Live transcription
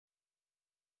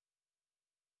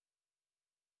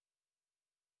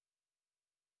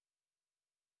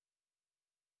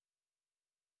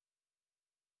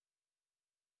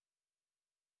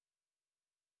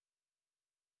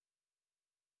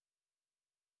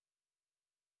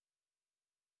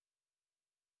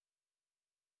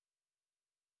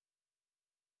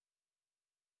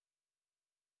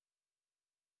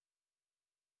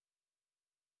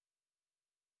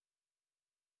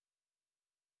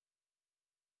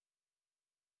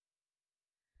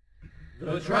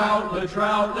The trout, the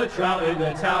trout, the trout in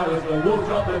the towers, the wolves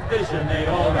dropped the fish and they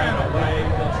all ran away.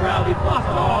 The trout, he fluffed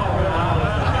off when I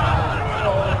was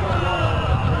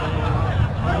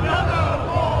the another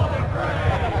war to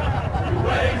pray. Two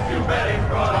weddings, two beddings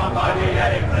brought on by the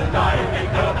eggs and diving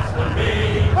cups for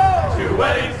me. Two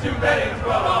weddings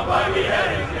brought on by the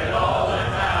eggs and all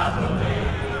that's happening.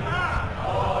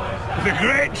 The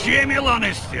great Jamie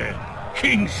Lannister,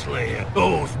 Kingslayer,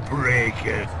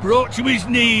 Oathbreaker, brought to his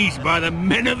knees by the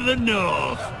men of the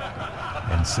North.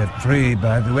 And set free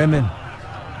by the women.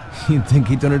 You'd think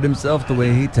he'd done it himself the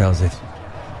way he tells it.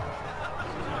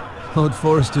 Lord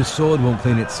Forrester's sword won't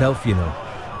clean itself, you know.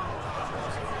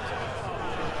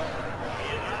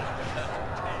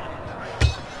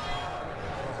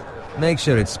 Make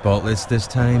sure it's spotless this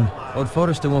time. Lord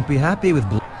Forrester won't be happy with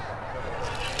blood.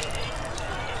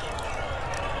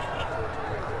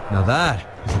 Now that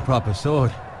is a proper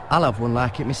sword. I'll have one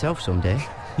like it myself someday.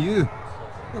 You'll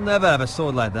never have a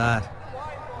sword like that.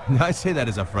 I say that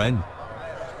as a friend.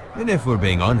 And if we're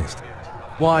being honest.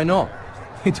 Why not?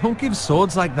 They don't give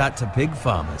swords like that to pig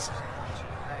farmers.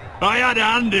 I had a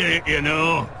hand in it, you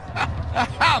know. A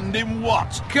hand in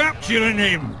what? Capturing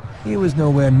him. He was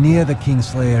nowhere near the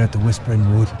Kingslayer at the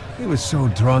Whispering Wood. He was so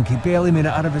drunk he barely made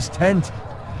it out of his tent.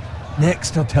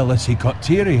 Next he'll tell us he caught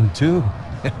Tyrion too.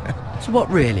 So what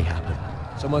really happened?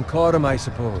 Someone caught him, I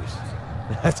suppose.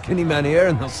 Ask any man here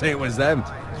and they'll say it was them.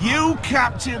 You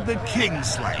captured the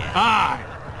Kingslayer? Aye.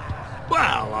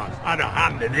 Well, I had a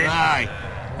hand in it. Aye.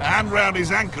 A hand round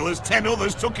his ankle as 10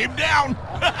 others took him down.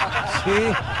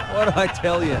 See? What'd I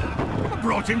tell you? I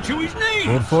brought him to his knees.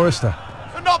 Lord Forrester.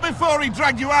 And not before he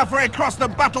dragged you halfway across the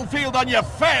battlefield on your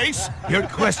face. You're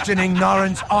questioning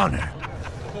Norrin's honor.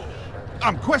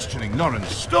 I'm questioning Norrin's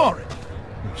story.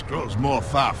 Which grows more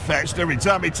far-fetched every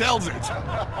time he tells it.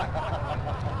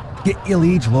 Get your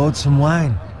liege lord some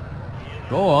wine.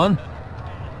 Go on.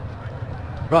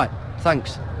 Right,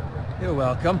 thanks. You're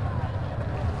welcome.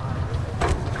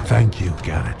 Thank you,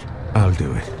 Garrett. I'll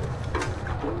do it.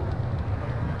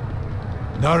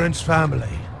 Norrin's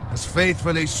family has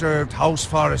faithfully served House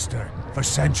Forrester for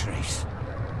centuries.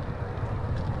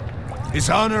 His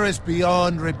honor is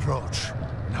beyond reproach,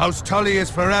 and House Tully is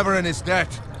forever in his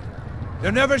debt.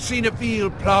 They've never seen a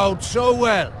field ploughed so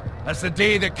well as the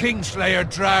day the Kingslayer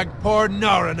dragged poor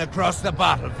Norrin across the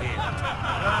battlefield.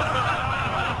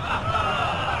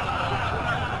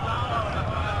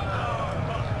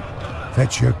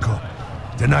 Fetch your cup.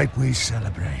 Tonight we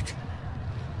celebrate.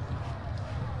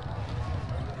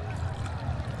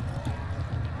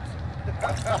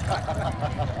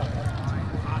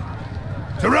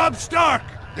 To Robb Stark,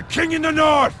 the King in the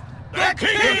North! The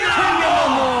King in the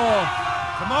North!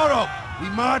 Tomorrow, we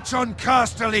march on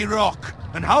Casterly Rock,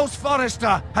 and House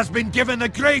Forrester has been given the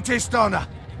greatest honor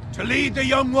to lead the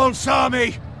Young Wolf's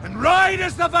army and ride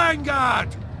as the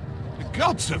vanguard! The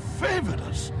gods have favored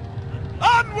us.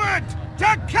 Onward to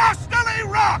Casterly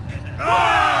Rock!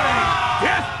 Aye!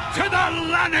 Death to the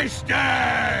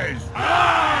Lannisters!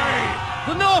 Aye!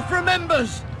 The North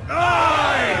remembers!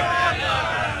 Aye!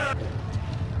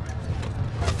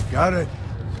 Garrett,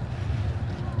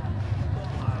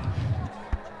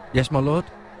 Yes, my lord?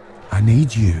 I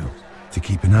need you to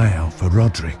keep an eye out for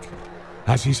Roderick.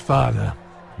 As his father,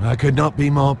 I could not be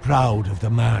more proud of the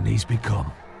man he's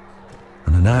become.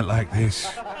 On a night like this,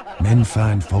 men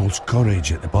find false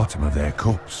courage at the bottom of their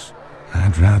cups.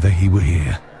 I'd rather he were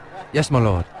here. Yes, my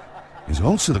lord. There's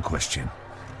also the question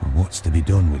of what's to be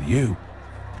done with you.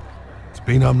 It's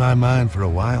been on my mind for a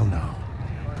while now.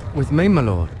 With me, my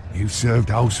lord? You've served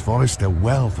House Forrester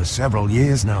well for several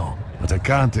years now, but I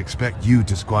can't expect you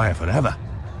to squire forever.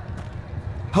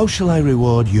 How shall I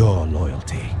reward your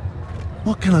loyalty?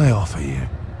 What can I offer you?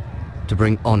 To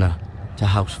bring honor to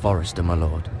House Forrester, my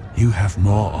lord. You have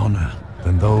more honor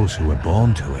than those who were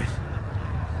born to it.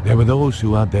 There were those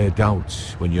who had their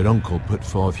doubts when your uncle put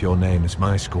forth your name as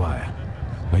my squire.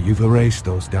 But you've erased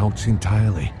those doubts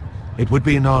entirely. It would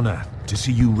be an honor to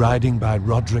see you riding by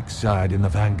Roderick's side in the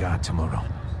vanguard tomorrow.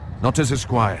 Not as a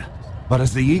squire, but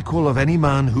as the equal of any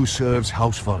man who serves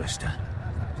House Forrester.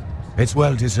 It's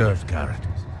well deserved, Garrett.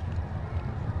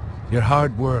 Your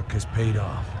hard work has paid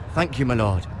off. Thank you, my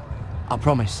lord. I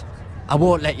promise. I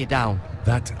won't let you down.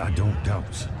 That I don't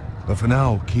doubt. But for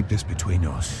now, keep this between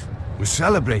us. We're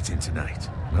celebrating tonight.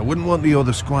 I wouldn't want the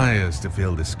other squires to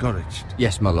feel discouraged.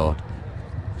 Yes, my lord.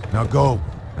 Now go,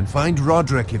 and find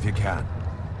Roderick if you can.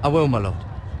 I will, my lord.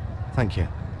 Thank you.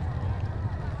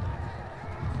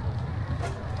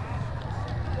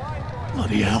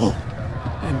 Bloody hell.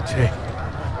 Empty.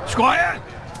 Squire!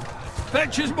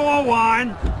 Fetch us more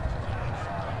wine.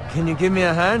 Can you give me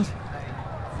a hand?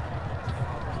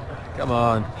 Come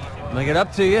on. Make it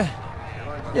up to you.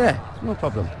 Yeah, no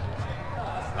problem.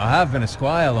 I have been a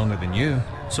squire longer than you.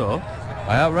 So?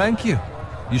 I outrank you.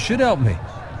 You should help me.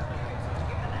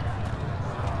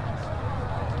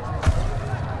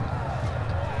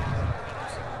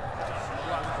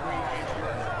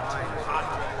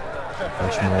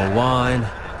 Fetch more wine,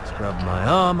 scrub my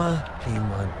armor, clean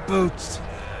my boots.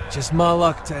 Just my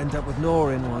luck to end up with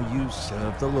Norin while you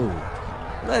serve the Lord.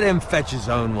 Let him fetch his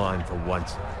own wine for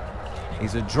once.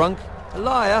 He's a drunk, a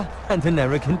liar, and an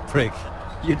arrogant prick.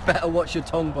 You'd better watch your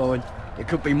tongue, Bowen. It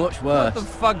could be much worse. What the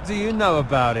fuck do you know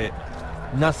about it?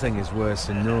 Nothing is worse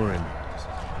than Norin.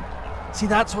 See,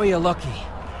 that's why you're lucky.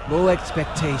 Low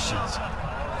expectations.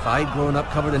 If I'd grown up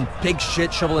covered in pig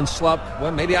shit, shovel and slop,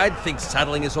 well, maybe I'd think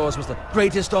saddling his horse was the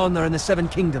greatest honor in the Seven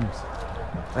Kingdoms.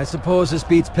 I suppose this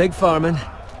beats pig farming.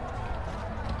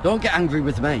 Don't get angry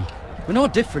with me. We're no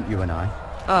different, you and I.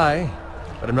 Aye,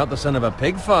 but I'm not the son of a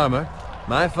pig farmer.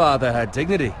 My father had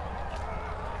dignity.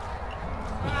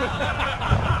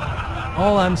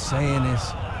 All I'm saying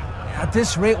is, at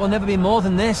this rate we'll never be more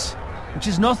than this, which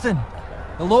is nothing.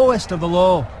 The lowest of the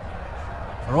low.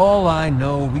 For all I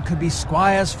know, we could be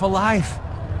squires for life.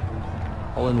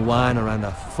 All in wine around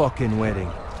a fucking wedding.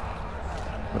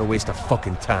 What a waste of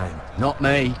fucking time. Not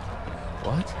me.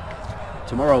 What?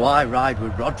 Tomorrow I ride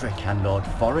with Roderick and Lord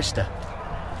Forrester.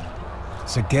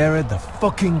 Sir Gerard the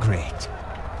fucking Great.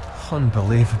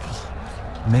 Unbelievable.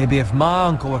 Maybe if my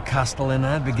uncle were Castellan,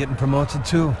 I'd be getting promoted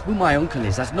too. Who my uncle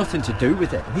is has nothing to do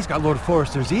with it. He's got Lord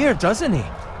Forrester's ear, doesn't he?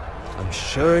 I'm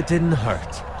sure it didn't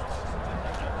hurt.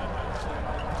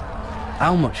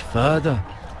 How much further?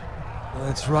 Well,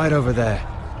 it's right over there.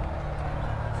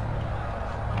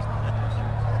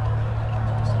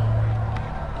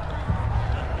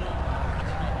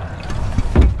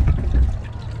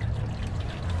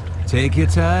 Take your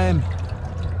time.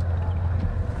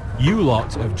 You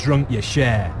lot have drunk your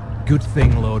share. Good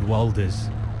thing Lord Walder's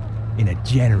in a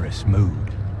generous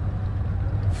mood.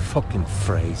 Fucking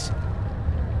phrase.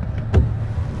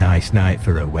 Nice night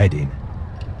for a wedding.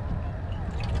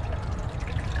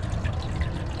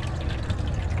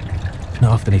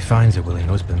 Not often he finds a willing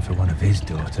husband for one of his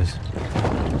daughters.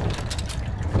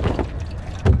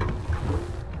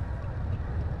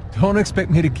 Don't expect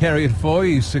me to carry it for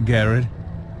you, Sir Gerard.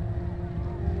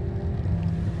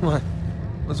 What?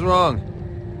 What's wrong?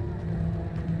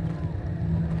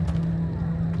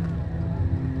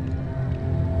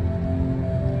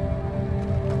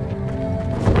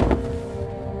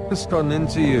 Just run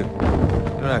into you.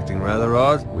 You're acting rather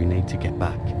odd. We need to get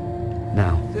back.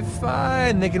 Now. They're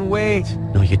fine, they can wait.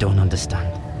 No, you don't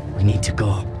understand. We need to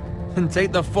go. And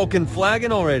take the fucking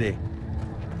flagon already.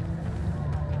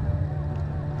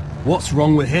 What's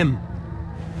wrong with him?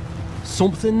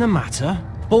 Something the matter?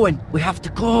 Bowen, we have to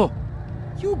go.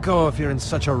 You go if you're in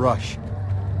such a rush.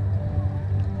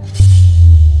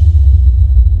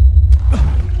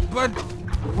 But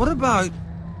what about...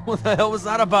 What the hell was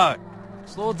that about?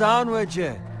 Slow down, would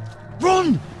you?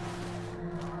 Run!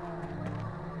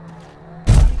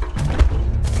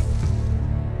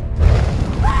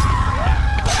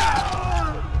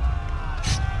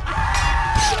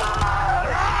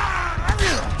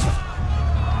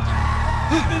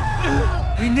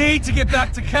 We need to get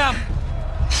back to camp.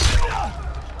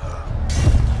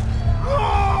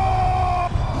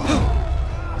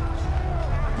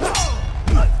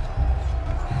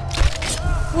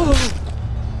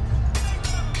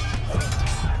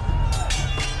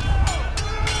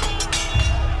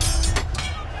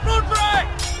 Run, Bray!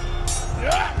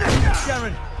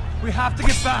 Gerard, we have to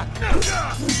get back.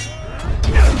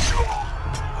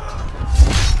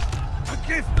 A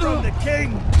gift from the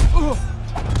king.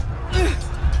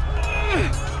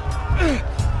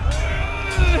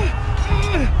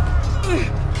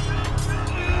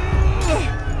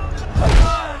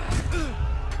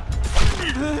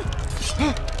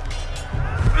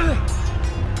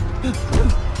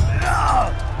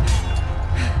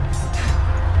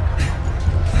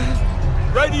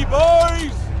 Ready,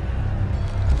 boys?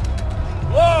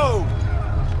 Whoa!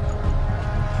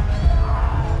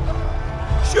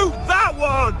 Shoot that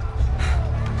one!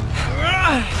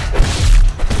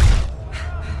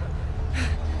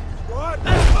 What?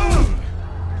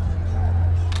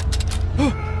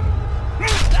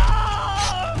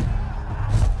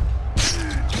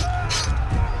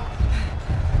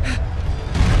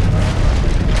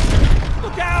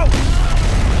 Look out!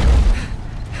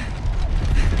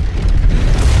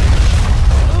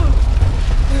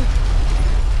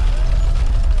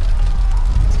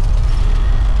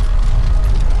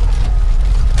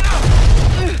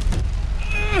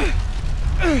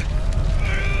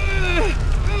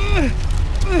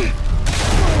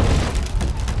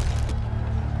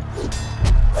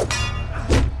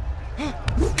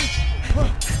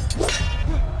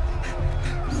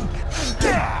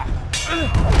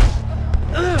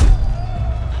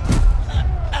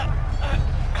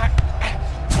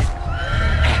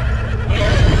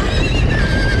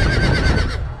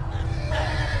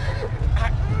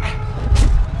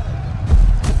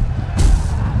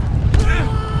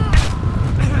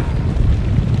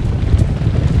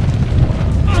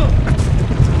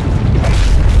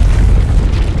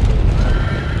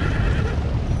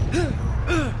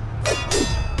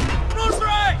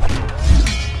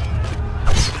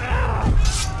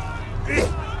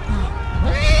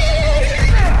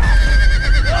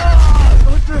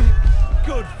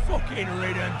 fucking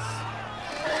riddance.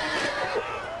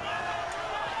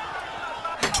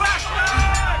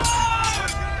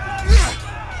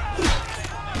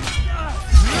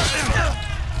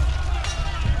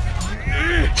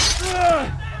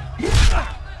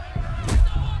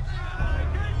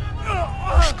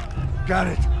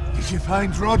 Garrett, did you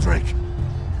find Roderick?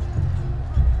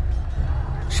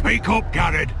 Speak up,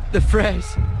 Garrett. The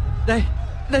Freys.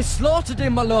 They slaughtered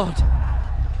him, my lord.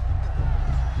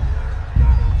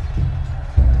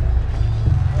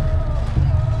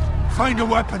 Find a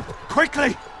weapon,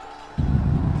 quickly!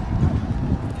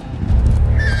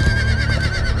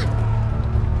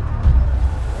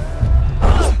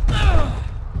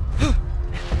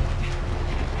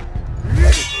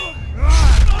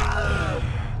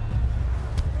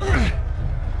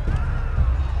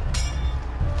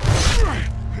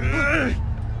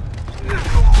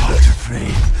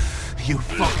 You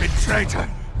fucking traitor!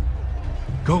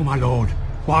 Go, my lord,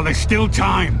 while there's still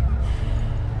time.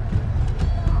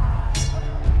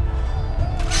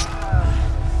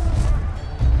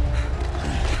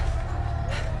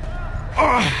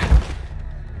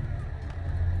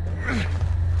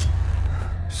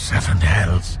 Seven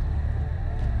hells.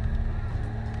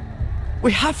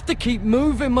 We have to keep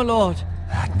moving, my lord.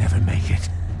 I'd never make it.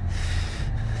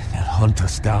 They'll hunt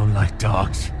us down like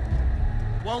dogs.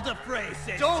 Walder Frey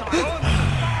says Don't!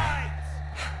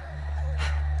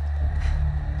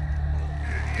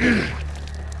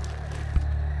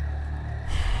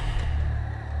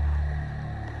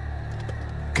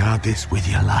 Guard this with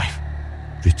your life.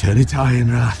 Return it to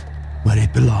Ironrath, where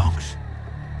it belongs.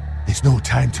 There's no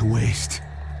time to waste.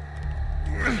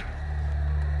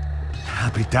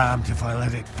 I'll be damned if I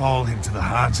let it fall into the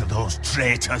hands of those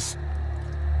traitors.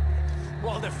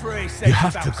 Walder Frey says You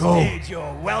have to go.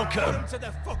 You're welcome to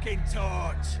the fucking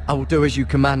torch. I will do as you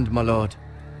command, my lord.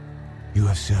 You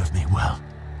have served me well.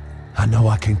 I know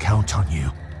I can count on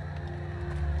you.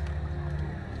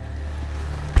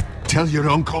 Tell your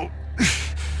uncle...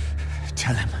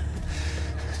 Tell him...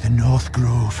 the North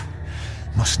Grove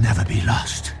must never be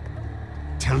lost.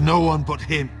 Tell no one but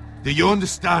him. Do you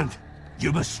understand?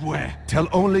 You must swear. Tell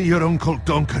only your Uncle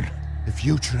Duncan. The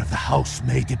future of the house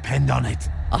may depend on it.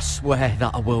 I swear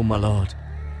that I will, my lord.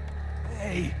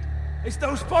 Hey, it's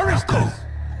those Now foresters. go.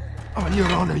 On your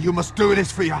honor, you must do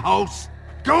this for your house.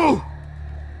 Go!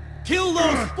 Kill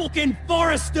those fucking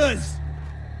foresters!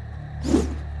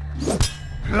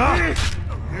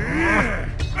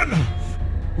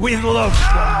 With love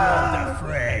from Walder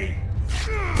Frey.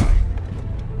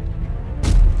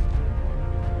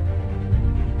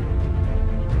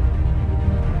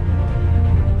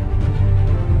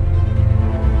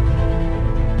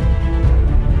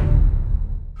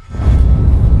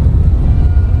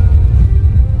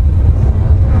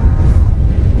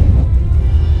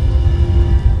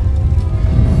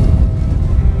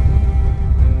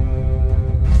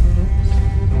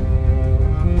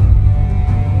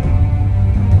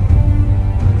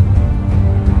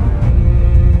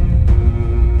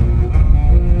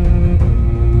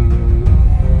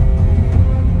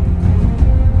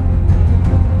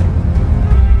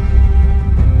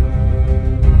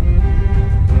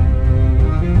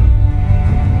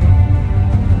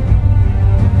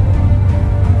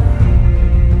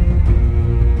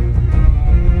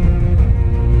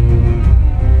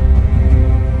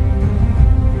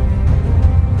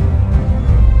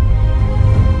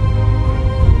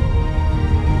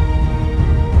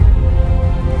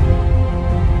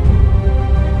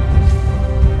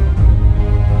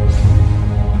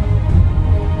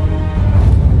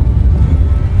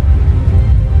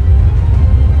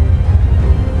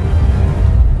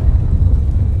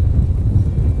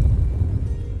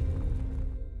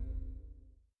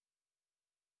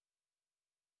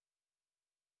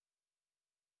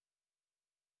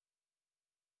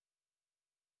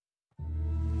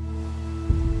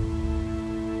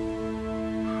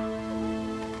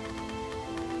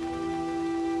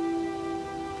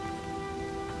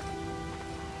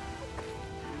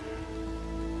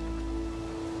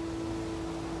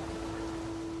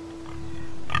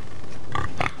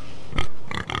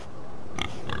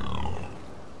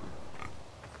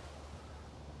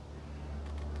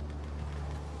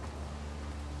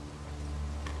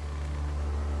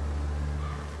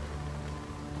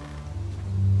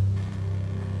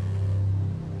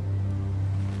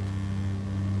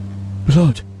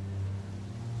 Blood.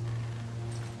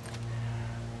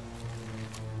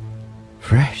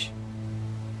 Fresh.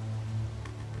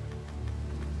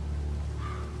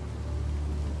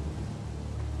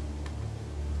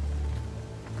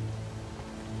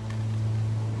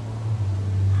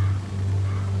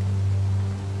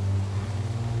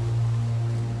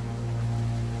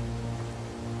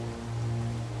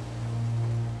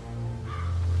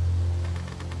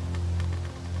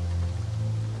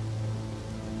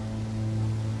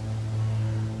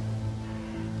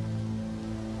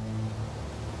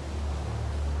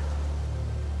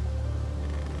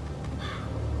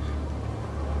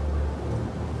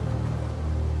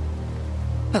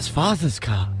 That's Father's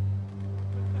car.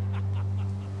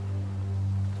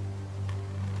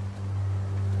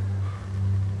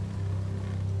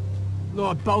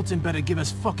 Lord Bolton better give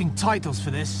us fucking titles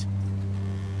for this.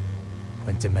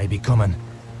 Winter may be coming,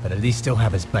 but at least he'll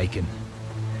have his bacon.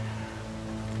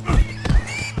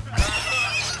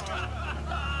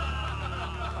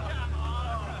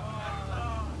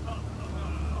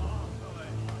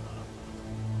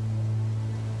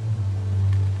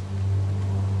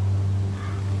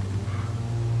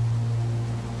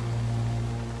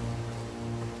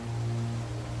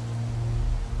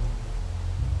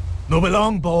 Move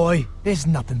along, boy. There's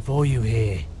nothing for you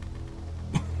here.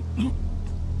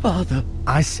 Father.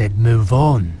 I said move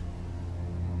on.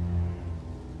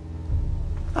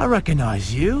 I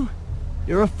recognize you.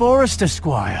 You're a Forrester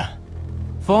squire.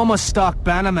 Former Stark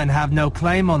bannermen have no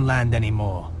claim on land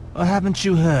anymore. Or haven't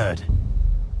you heard?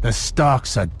 The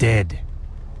Starks are dead.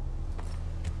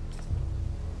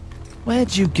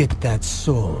 Where'd you get that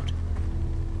sword?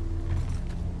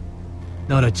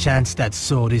 Not a chance that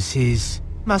sword is his.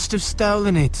 Must have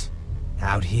stolen it.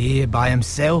 Out here by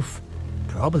himself.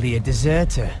 Probably a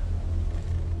deserter.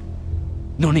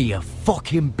 None of your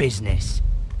fucking business.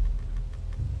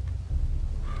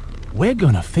 We're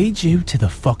gonna feed you to the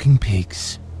fucking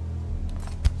pigs.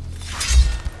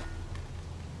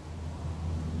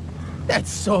 That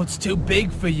sword's too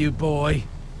big for you, boy.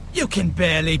 You can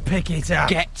barely pick it up.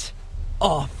 Get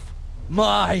off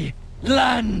my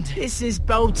land! This is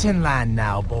Bolton land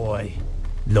now, boy.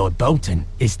 Lord Bolton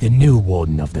is the new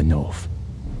Warden of the North.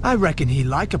 I reckon he'd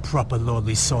like a proper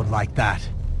lordly sword like that.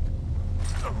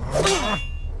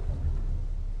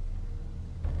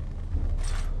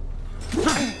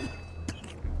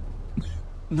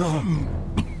 No.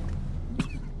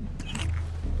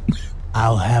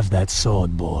 I'll have that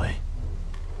sword, boy.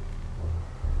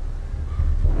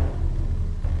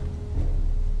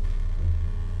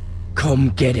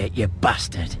 Come get it, you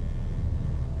bastard.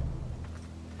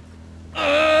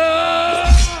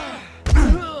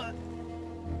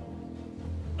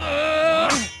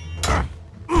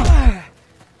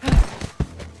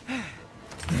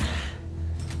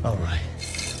 Alright.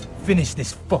 Finish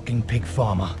this fucking pig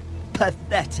farmer.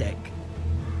 Pathetic.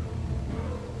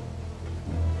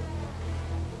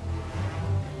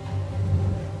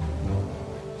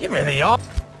 You really are.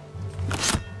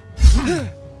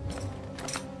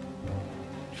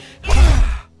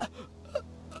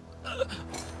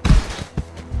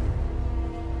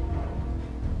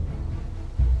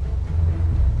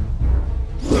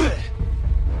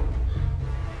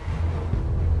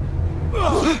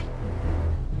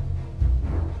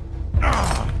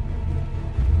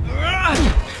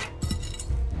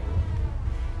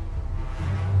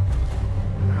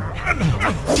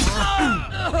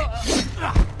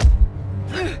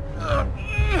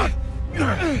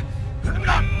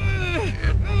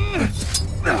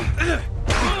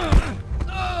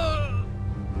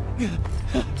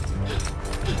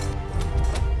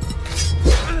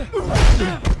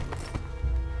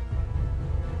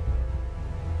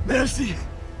 Mercy!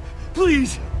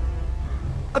 Please!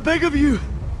 I beg of you!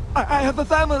 I have a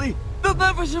family! They'll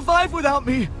never survive without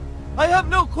me! I have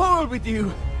no quarrel with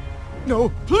you! No,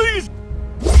 please!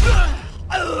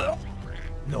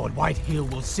 Lord Whitehill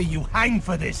will see you hang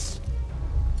for this.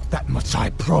 That much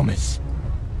I promise.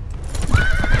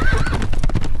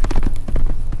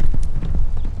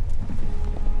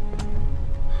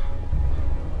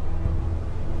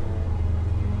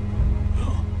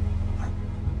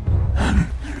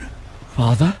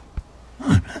 Father?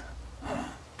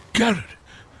 Garrett,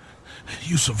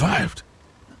 you survived.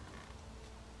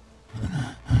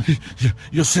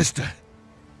 Your sister.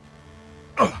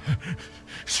 Oh,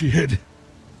 she hid.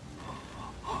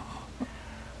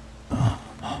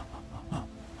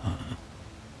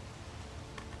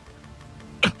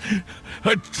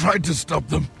 I tried to stop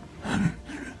them.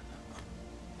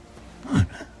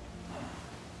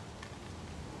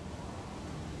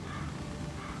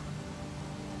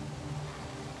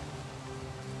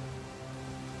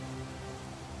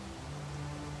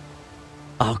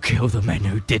 I'll kill the men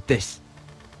who did this.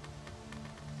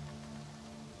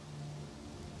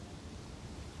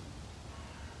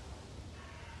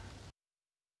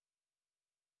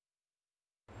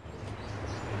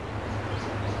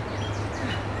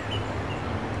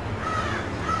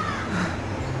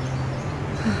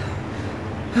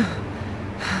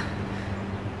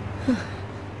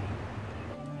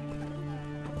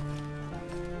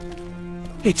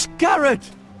 It's Garrett!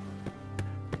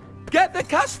 Get the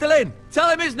Castellan! Tell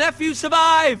him his nephew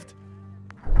survived!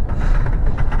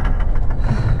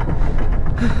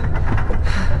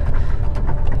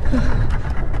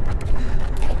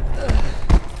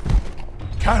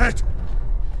 Carrot!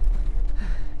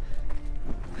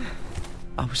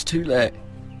 I was too late.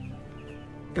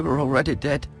 They were already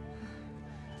dead.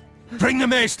 Bring the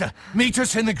Maester! Meet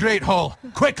us in the Great Hall!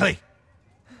 Quickly!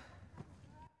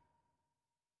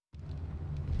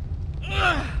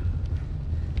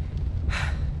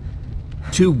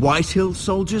 Two Whitehill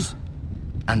soldiers?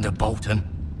 And a Bolton.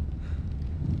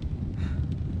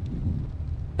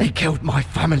 They killed my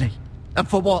family. And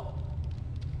for what?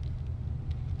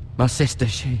 My sister,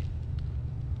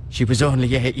 she was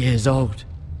only 8 years old.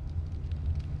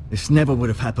 This never would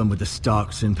have happened with the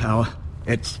Starks in power.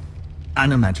 It's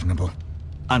unimaginable.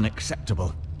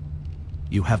 Unacceptable.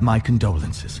 You have my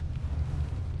condolences.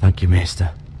 Thank you, Maester.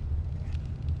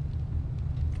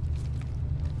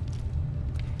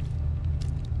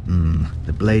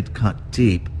 The blade cut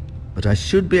deep, but I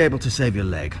should be able to save your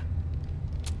leg.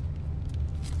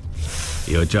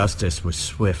 Your justice was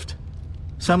swift.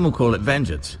 Some will call it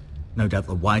vengeance. No doubt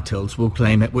the Whitehills will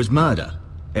claim it was murder.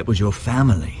 It was your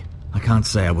family. I can't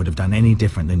say I would have done any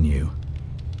different than you.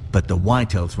 But the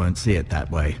Whitehills won't see it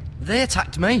that way. They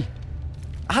attacked me.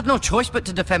 I had no choice but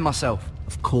to defend myself.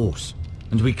 Of course.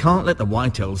 And we can't let the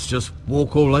Whitehills just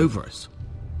walk all over us.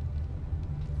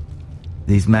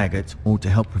 These maggots ought to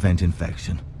help prevent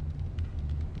infection.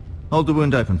 Hold the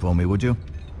wound open for me, would you?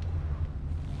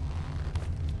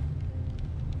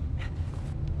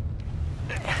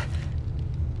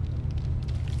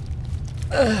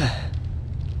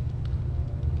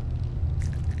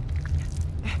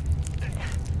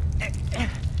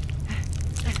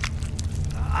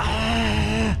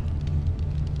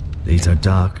 These are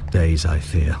dark days, I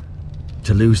fear.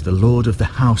 To lose the Lord of the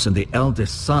House and the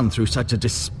eldest son through such a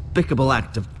despicable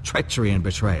act of treachery and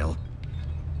betrayal.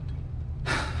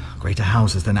 Greater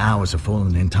houses than ours have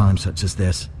fallen in times such as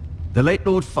this. The late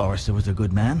Lord Forrester was a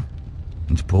good man.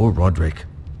 And poor Roderick.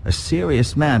 A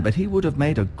serious man, but he would have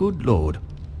made a good lord.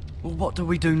 Well, what do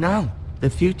we do now? The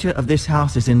future of this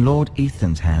house is in Lord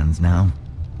Ethan's hands now.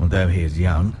 Although he is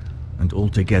young, and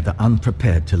altogether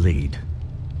unprepared to lead.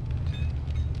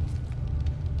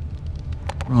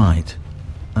 Right.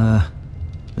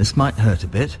 This might hurt a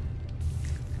bit.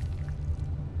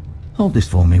 Hold this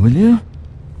for me, will you?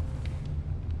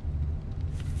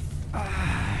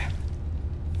 I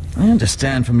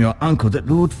understand from your uncle that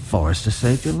Lord Forrester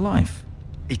saved your life.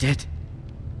 He did.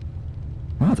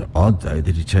 Rather odd, though,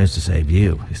 that he chose to save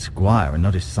you, his squire, and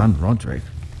not his son Roderick.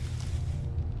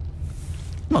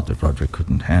 Not that Roderick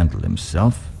couldn't handle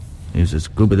himself. He was as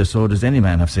good with a sword as any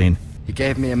man I've seen. He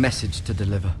gave me a message to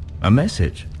deliver. A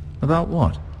message? About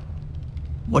what?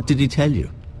 What did he tell you?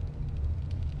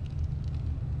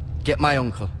 Get my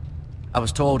uncle. I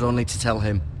was told only to tell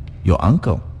him. Your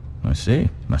uncle? I see.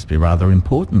 Must be rather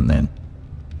important then.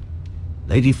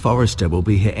 Lady Forrester will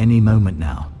be here any moment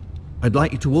now. I'd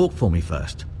like you to walk for me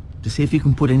first, to see if you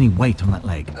can put any weight on that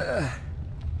leg.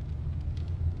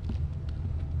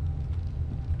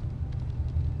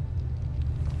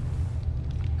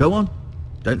 Go on.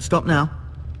 Don't stop now.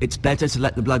 It's better to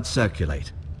let the blood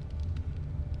circulate.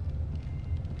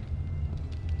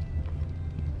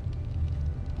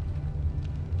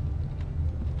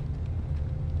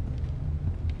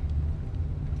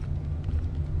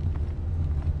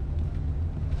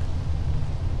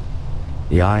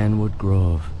 The Ironwood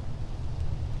Grove.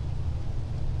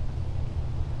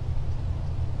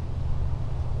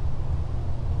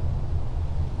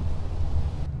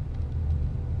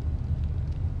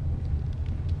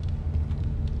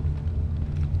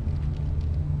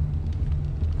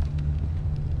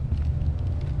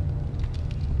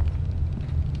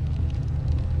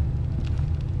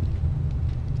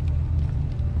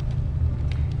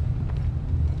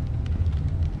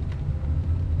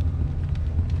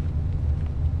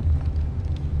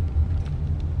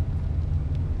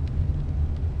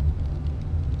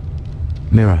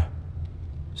 Mirror.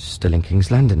 Still in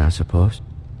King's Landing, I suppose.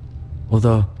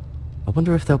 Although, I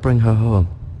wonder if they'll bring her home.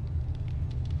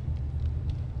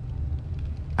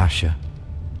 Asher.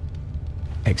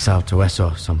 Exiled to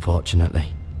Essos,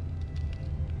 unfortunately.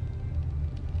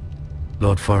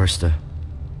 Lord Forrester.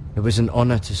 It was an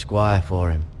honour to squire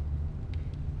for him.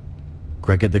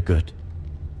 Gregor the Good.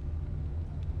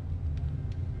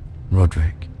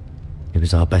 Roderick. He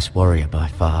was our best warrior by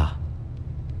far.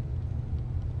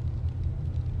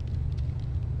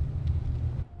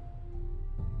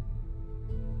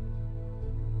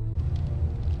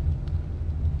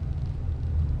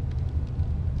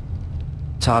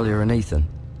 Talia and Ethan.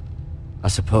 I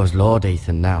suppose Lord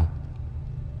Ethan now.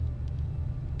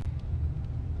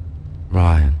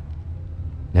 Ryan.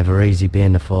 Never easy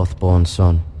being the fourth-born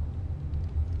son.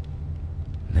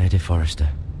 Lady Forrester.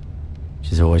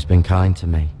 She's always been kind to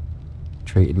me.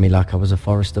 Treated me like I was a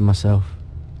Forrester myself.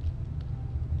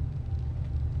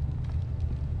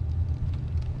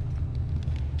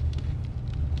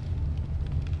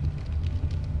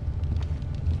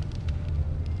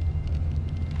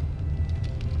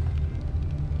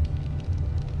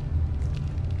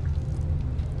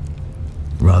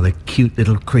 Rather cute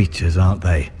little creatures, aren't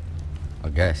they? I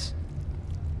guess.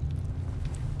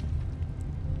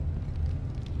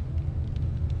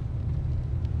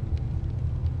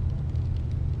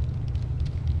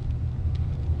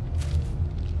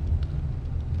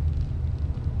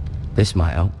 This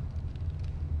might help.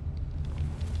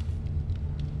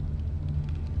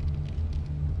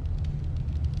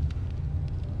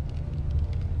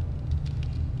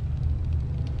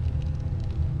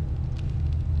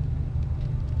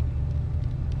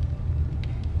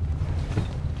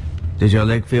 Did your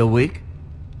leg feel weak?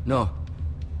 No.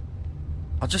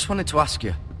 I just wanted to ask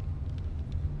you.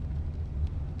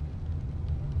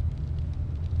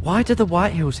 Why do the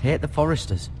Whitehills hate the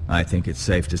Forresters? I think it's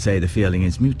safe to say the feeling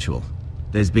is mutual.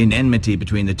 There's been enmity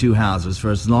between the two houses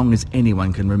for as long as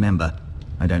anyone can remember.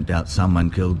 I don't doubt someone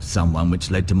killed someone,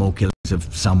 which led to more killings of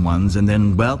someones, and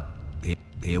then, well,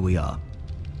 here we are.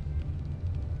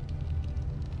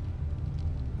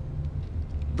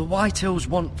 The Whitehills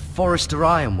want Forrester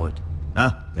Ironwood.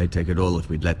 Ah, they'd take it all if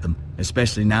we'd let them,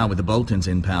 especially now with the Boltons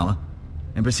in power,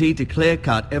 and proceed to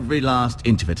clear-cut every last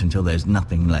inch of it until there's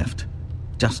nothing left,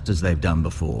 just as they've done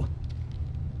before.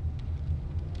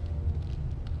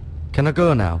 Can I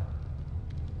go now?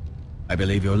 I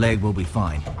believe your leg will be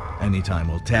fine. Only time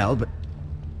will tell, but...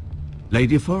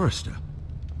 Lady Forrester.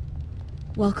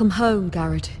 Welcome home,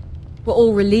 Garrett. We're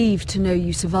all relieved to know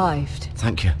you survived.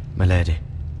 Thank you, my lady.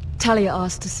 Talia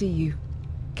asked to see you.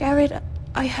 Garrett,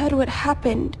 I heard what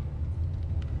happened.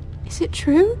 Is it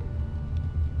true?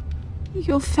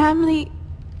 Your family...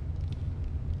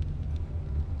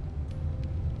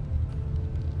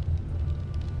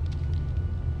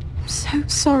 I'm so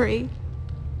sorry.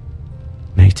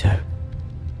 Me too.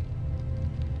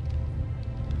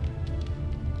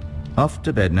 Off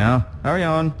to bed now. Hurry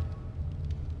on.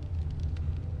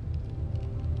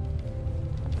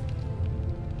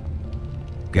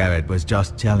 Garrett was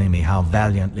just telling me how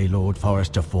valiantly Lord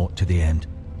Forrester fought to the end,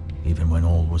 even when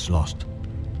all was lost.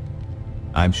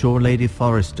 I'm sure Lady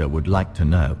Forrester would like to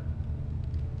know.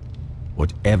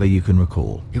 Whatever you can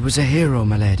recall. He was a hero,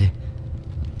 my lady.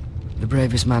 The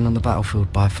bravest man on the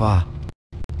battlefield by far.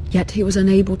 Yet he was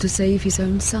unable to save his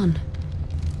own son.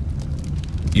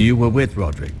 You were with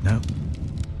Roderick, no?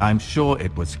 I'm sure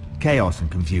it was chaos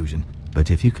and confusion, but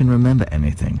if you can remember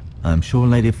anything, I'm sure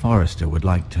Lady Forrester would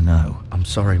like to know. I'm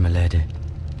sorry, my lady.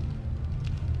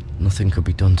 Nothing could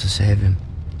be done to save him.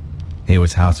 He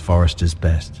was House Forrester's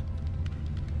best.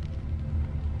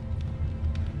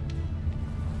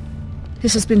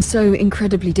 This has been so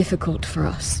incredibly difficult for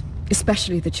us,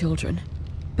 especially the children.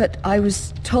 But I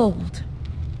was told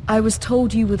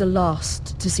you were the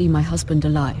last to see my husband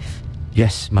alive.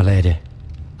 Yes, my lady.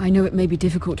 I know it may be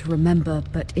difficult to remember,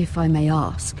 but if I may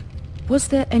ask, was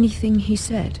there anything he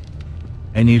said?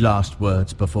 Any last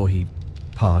words before he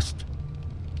passed?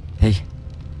 He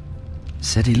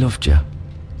said he loved you.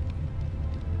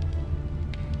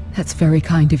 That's very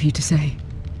kind of you to say.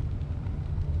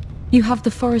 You have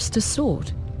the Forrester's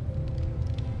sword.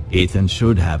 Ethan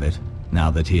should have it,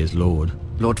 now that he is Lord.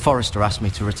 Lord Forrester asked me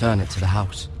to return it to the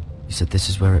house. He said this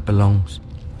is where it belongs.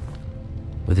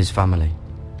 With his family.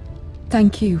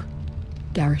 Thank you,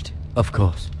 Garrett. Of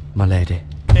course, my lady.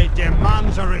 It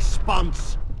demands a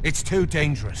response. It's too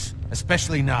dangerous,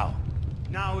 especially now.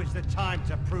 Now is the time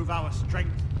to prove our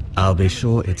strength. I'll be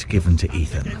sure it's given to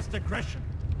Ethan. Against aggression.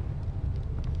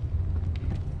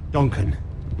 Duncan,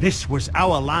 this was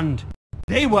our land.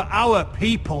 They were our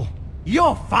people.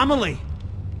 Your family.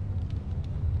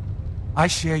 I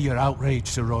share your outrage,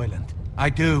 Sir Royland. I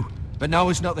do. But now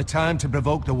is not the time to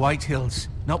provoke the Whitehills.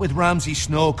 Not with Ramsay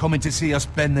Snow coming to see us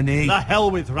bend the knee. The hell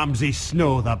with Ramsay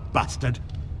Snow, the bastard.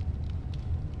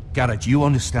 Garrett, you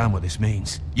understand what this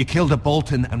means. You killed a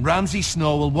Bolton, and Ramsay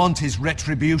Snow will want his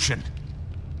retribution.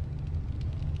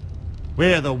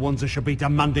 We're the ones that should be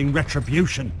demanding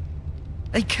retribution.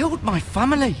 They killed my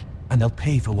family. And they'll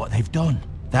pay for what they've done.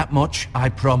 That much, I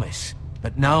promise.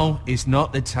 But now is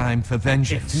not the time for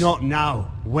vengeance. If not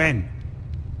now, when?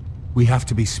 We have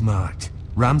to be smart.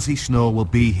 Ramsay Snow will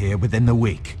be here within the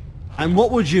week. And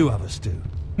what would you have us do?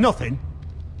 Nothing?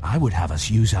 I would have us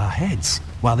use our heads,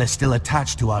 while they're still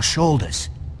attached to our shoulders.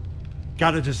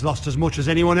 Garrett has lost as much as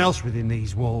anyone else within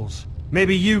these walls.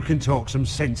 Maybe you can talk some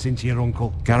sense into your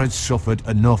uncle. Garrett's suffered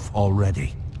enough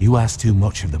already. You ask too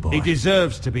much of the boy. He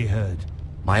deserves to be heard.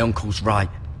 My uncle's right.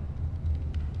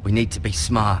 We need to be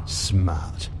smart.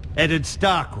 Smart. Eddard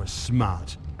Stark was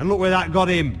smart. And look where that got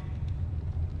him.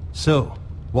 So,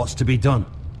 what's to be done?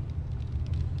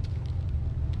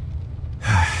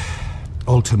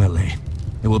 Ultimately,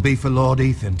 it will be for Lord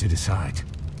Ethan to decide.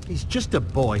 He's just a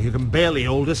boy who can barely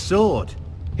hold a sword.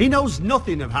 He knows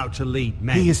nothing of how to lead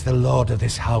men. He is the lord of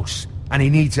this house, and he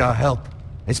needs our help.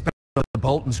 Especially if the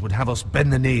Boltons would have us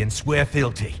bend the knee and swear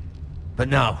fealty. But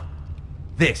now,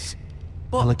 this.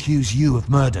 I'll accuse you of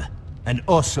murder, and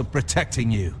us of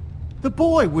protecting you. The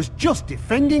boy was just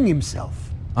defending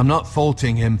himself. I'm not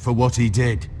faulting him for what he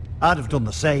did. I'd have done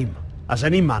the same, as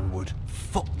any man would.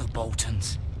 Fuck the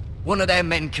Boltons. One of their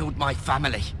men killed my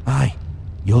family. Aye.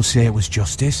 You'll say it was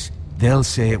justice. They'll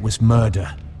say it was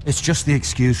murder. It's just the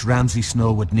excuse Ramsay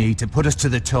Snow would need to put us to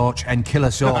the torch and kill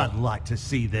us all. I'd like to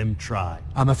see them try.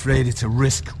 I'm afraid it's a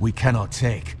risk we cannot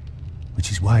take.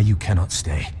 Which is why you cannot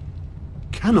stay.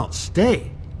 Cannot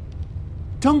stay?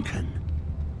 Duncan,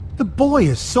 the boy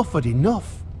has suffered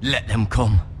enough. Let them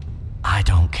come. I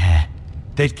don't care.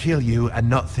 They'd kill you and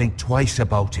not think twice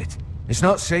about it. It's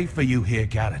not safe for you here,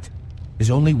 Garrett. There's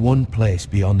only one place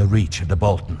beyond the reach of the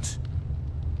Boltons.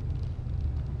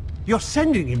 You're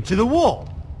sending him to the wall?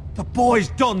 The boy's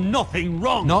done nothing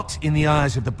wrong! Not in the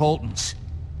eyes of the Boltons.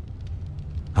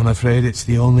 I'm afraid it's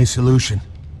the only solution.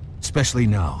 Especially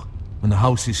now, when the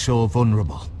house is so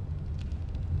vulnerable.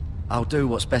 I'll do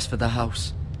what's best for the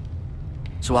house.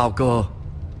 So I'll go.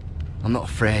 I'm not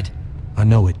afraid. I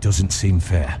know it doesn't seem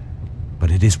fair, but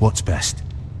it is what's best.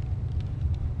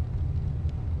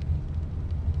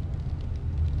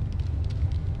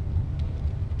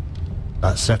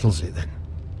 That settles it then.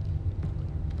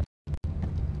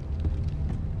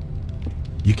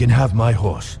 You can have my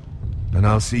horse, and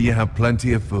I'll see you have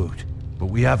plenty of food. But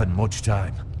we haven't much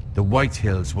time. The White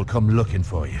Hills will come looking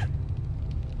for you.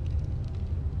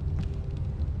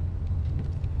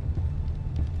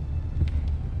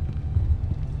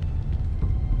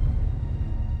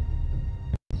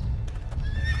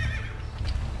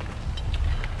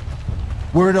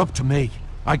 Were it up to me,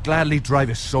 I'd gladly drive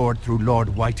a sword through Lord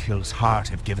Whitehill's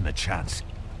heart if given the chance.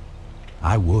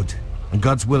 I would, and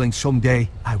God's willing someday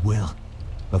I will.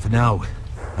 But for now,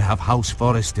 I have House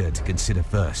Forrester to consider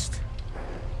first.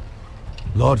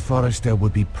 Lord Forrester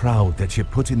would be proud that you're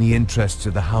putting the interests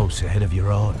of the house ahead of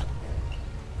your own.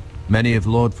 Many of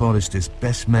Lord Forrester's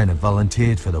best men have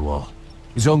volunteered for the war.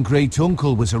 His own great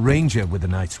uncle was a ranger with the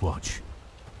Night's Watch.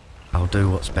 I'll do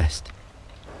what's best.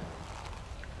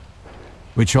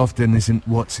 Which often isn't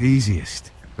what's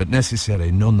easiest, but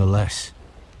necessary nonetheless.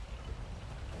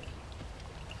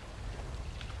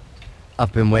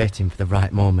 I've been waiting for the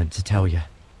right moment to tell you.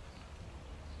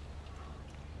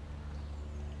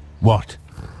 What?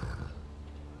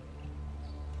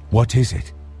 What is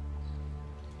it?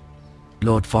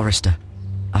 Lord Forrester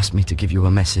asked me to give you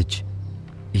a message.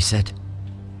 He said,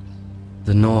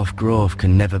 the North Grove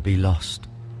can never be lost.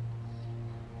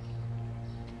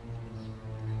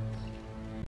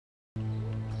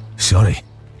 Sorry,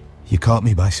 you caught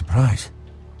me by surprise.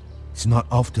 It's not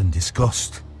often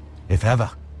discussed, if ever.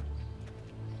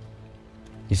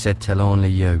 He said tell only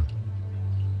you.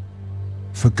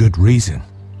 For good reason.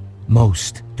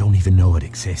 Most don't even know it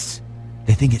exists.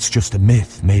 They think it's just a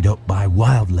myth made up by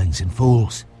wildlings and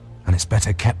fools, and it's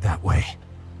better kept that way.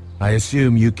 I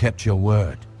assume you kept your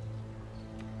word.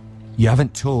 You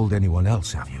haven't told anyone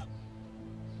else, have you?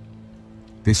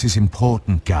 This is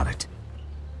important, Garrett.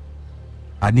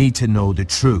 I need to know the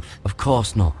truth. Of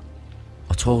course not.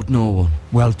 I told no one.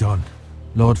 Well done.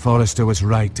 Lord Forrester was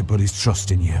right to put his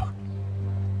trust in you.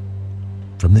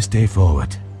 From this day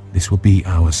forward, this will be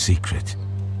our secret.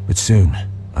 But soon,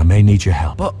 I may need your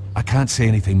help. But I can't say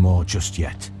anything more just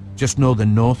yet. Just know the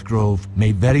North Grove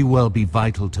may very well be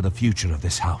vital to the future of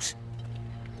this house.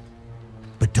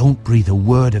 But don't breathe a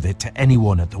word of it to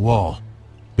anyone at the wall.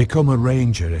 Become a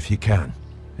ranger if you can.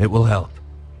 It will help.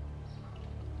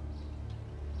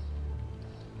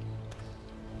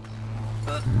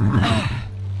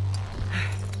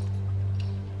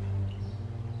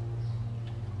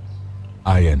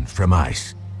 Iron from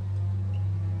ice.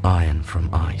 Iron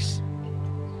from ice.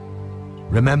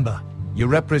 Remember, you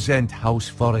represent House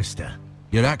Forrester.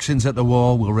 Your actions at the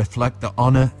wall will reflect the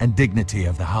honor and dignity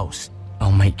of the house.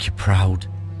 I'll make you proud.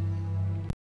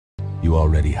 You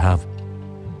already have.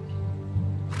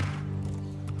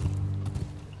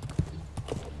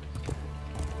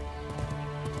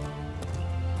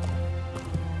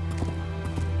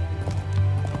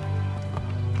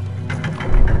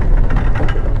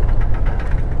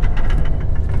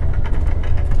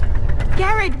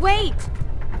 Garrett, wait!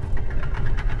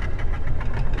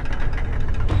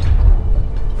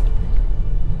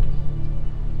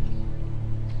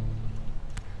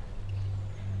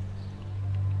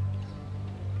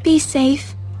 Be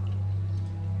safe.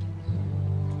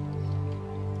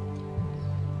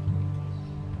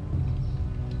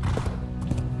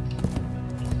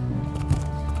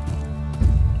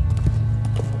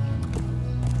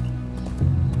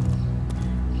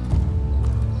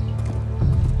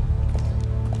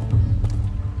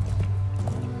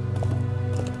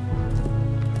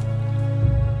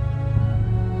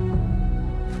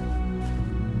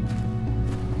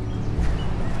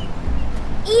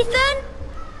 Ethan?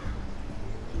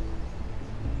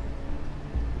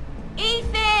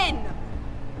 Ethan!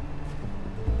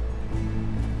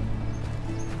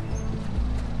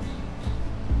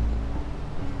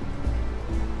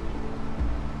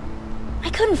 I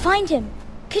couldn't find him.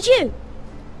 Could you?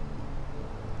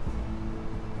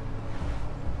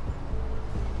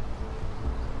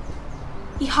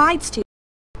 He hides too.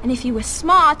 And if he were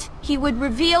smart, he would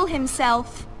reveal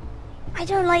himself. I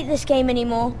don't like this game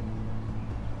anymore.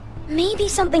 Maybe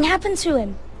something happened to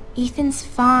him. Ethan's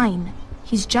fine.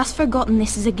 He's just forgotten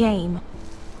this is a game.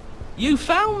 You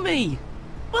found me!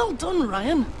 Well done,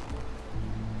 Ryan.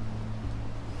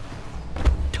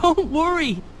 Don't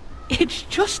worry. It's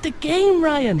just a game,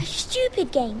 Ryan. A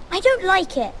stupid game. I don't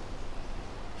like it.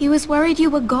 He was worried you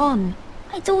were gone.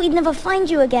 I thought we'd never find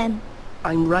you again.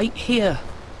 I'm right here.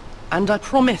 And I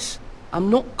promise, I'm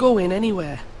not going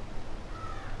anywhere.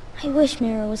 I wish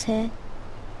Mira was here.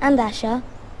 And Asher.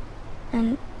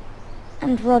 And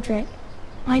Roderick.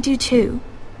 I do too.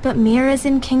 But Mira's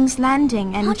in King's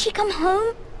Landing and... Can't she come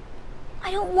home?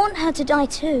 I don't want her to die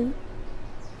too.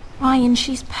 Ryan,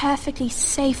 she's perfectly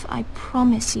safe, I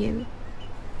promise you.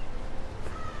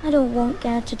 I don't want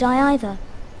Garrett to die either.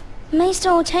 Maester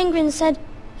Ortengrin said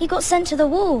he got sent to the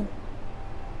wall.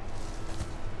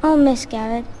 I'll miss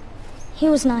Garrett. He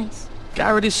was nice.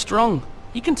 Garrett is strong.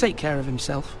 He can take care of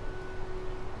himself.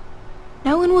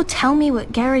 No one will tell me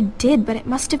what Garrett did, but it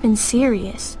must have been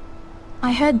serious.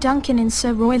 I heard Duncan and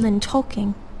Sir Royland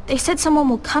talking. They said someone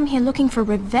will come here looking for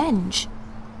revenge.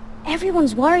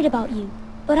 Everyone's worried about you,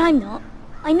 but I'm not.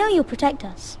 I know you'll protect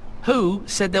us. Who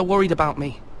said they're worried about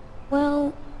me?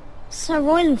 Well, Sir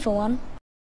Royland for one.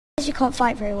 He says you can't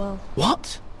fight very well.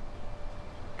 What?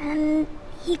 And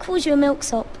he calls you a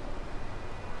milksop.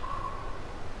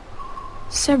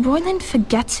 Sir Royland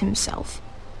forgets himself.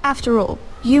 After all,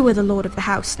 you are the lord of the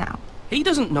house now. He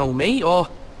doesn't know me, or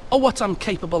what I'm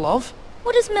capable of.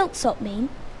 What does milksop mean?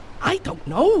 I don't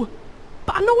know,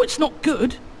 but I know it's not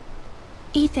good.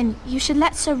 Ethan, you should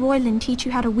let Sir Royland teach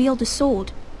you how to wield a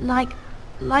sword, like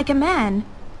a man.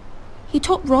 He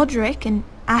taught Roderick and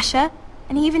Asher,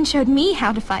 and he even showed me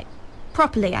how to fight.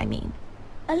 Properly, I mean.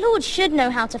 A lord should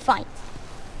know how to fight.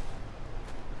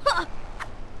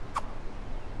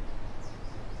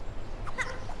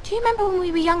 Do you remember when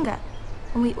we were younger?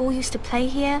 When we all used to play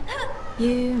here?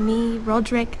 You, me,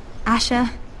 Roderick, Asher.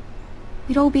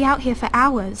 We'd all be out here for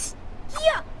hours.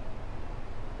 Yeah!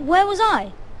 Where was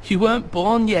I? You weren't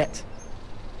born yet.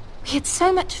 We had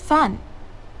so much fun.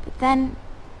 But then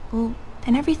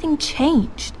everything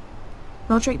changed.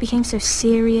 Roderick became so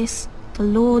serious, the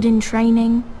Lord in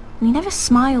training, and he never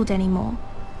smiled anymore.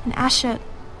 And Asher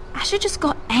just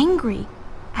got angry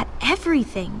at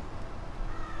everything.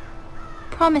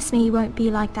 Promise me you won't be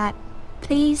like that.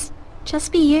 Please,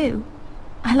 just be you.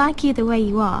 I like you the way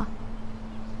you are.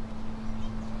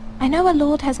 I know a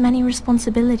lord has many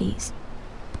responsibilities.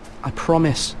 I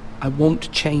promise I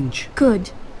won't change.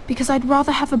 Good, because I'd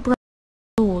rather have a brother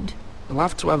than a lord. You'll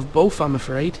have to have both, I'm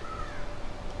afraid.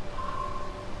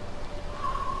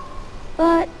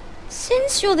 But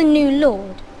since you're the new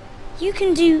lord, you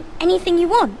can do anything you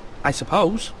want. I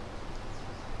suppose.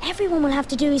 Everyone will have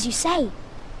to do as you say.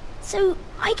 So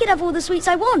I could have all the sweets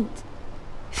I want.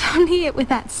 If only it were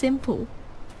that simple.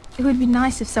 It would be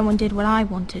nice if someone did what I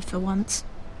wanted for once.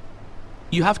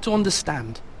 You have to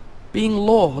understand, being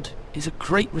Lord is a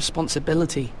great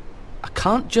responsibility. I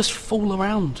can't just fool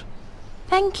around.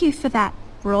 Thank you for that,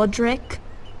 Roderick.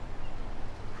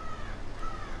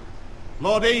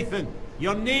 Lord Ethan,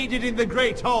 you're needed in the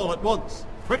Great Hall at once.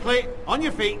 Quickly, on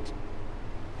your feet.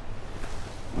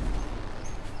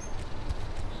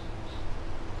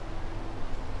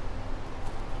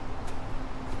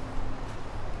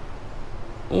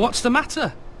 What's the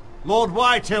matter? Lord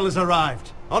Whitehill has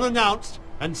arrived, unannounced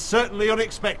and certainly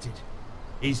unexpected.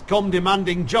 He's come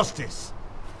demanding justice.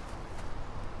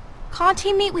 Can't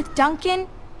he meet with Duncan?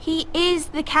 He is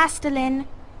the Castellan.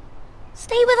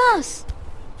 Stay with us.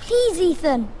 Please,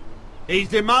 Ethan. He's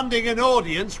demanding an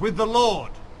audience with the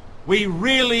Lord. We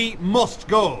really must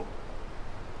go.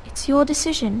 It's your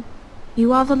decision.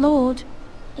 You are the Lord.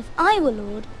 If I were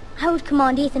Lord, I would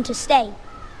command Ethan to stay,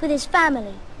 with his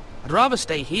family. I'd rather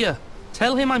stay here.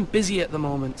 Tell him I'm busy at the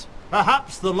moment.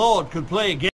 Perhaps the Lord could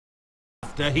play a game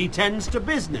after he tends to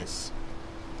business.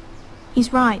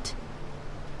 He's right.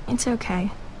 It's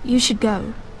okay. You should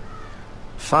go.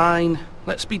 Fine.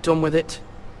 Let's be done with it.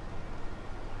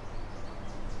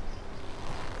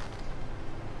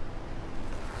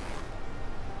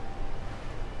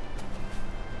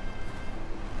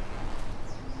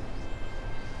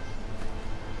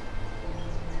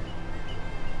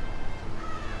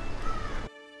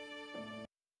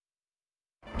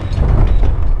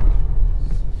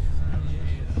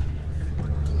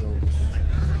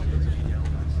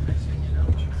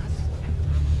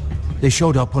 They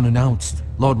showed up unannounced.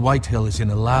 Lord Whitehill is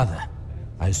in a lather.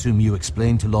 I assume you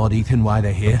explained to Lord Ethan why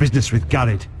they're here? Business with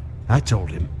Garrett. I told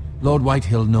him. Lord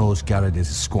Whitehill knows Garrett is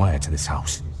a squire to this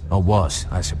house. Or was,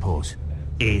 I suppose.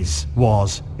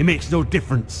 Was. It makes no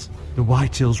difference. The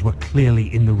Whitehills were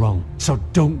clearly in the wrong, so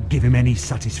don't give him any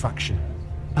satisfaction.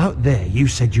 Out there, you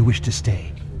said you wished to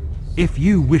stay. If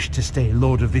you wish to stay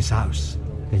lord of this house,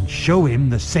 then show him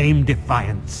the same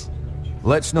defiance.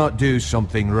 Let's not do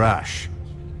something rash.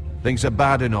 Things are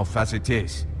bad enough as it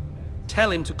is. Tell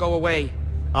him to go away.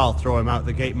 I'll throw him out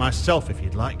the gate myself if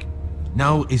you'd like.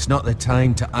 Now is not the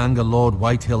time to anger Lord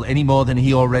Whitehill any more than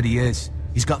he already is.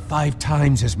 He's got 5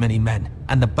 times as many men,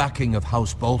 and the backing of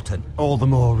House Bolton. All the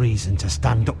more reason to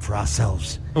stand up for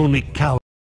ourselves. Only cowards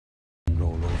can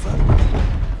roll over.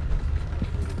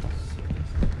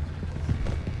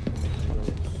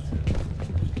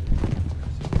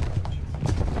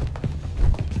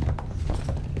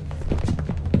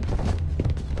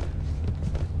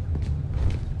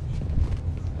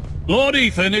 Lord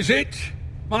Ethan, is it?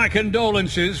 My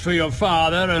condolences for your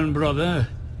father and brother.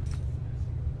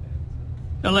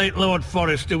 The late Lord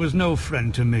Forrester was no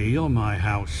friend to me or my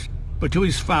house, but to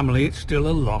his family it's still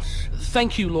a loss.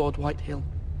 Thank you, Lord Whitehill.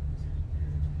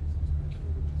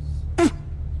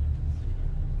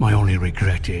 My only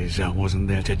regret is I wasn't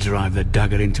there to drive the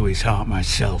dagger into his heart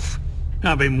myself.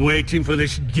 I've been waiting for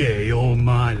this day all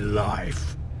my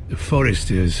life. The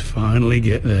Forresters finally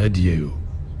get their due.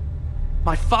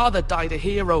 My father died a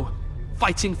hero,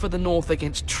 fighting for the North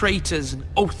against traitors and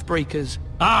oath-breakers.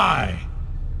 Aye!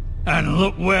 And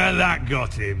look where that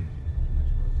got him.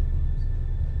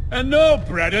 And no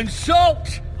bread and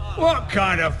salt! What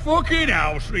kind of fucking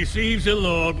house receives a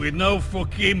lord with no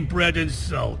fucking bread and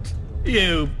salt?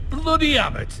 You bloody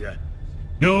amateur.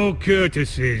 No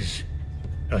courtesies.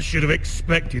 I should have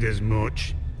expected as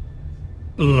much.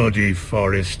 Bloody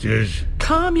Forresters.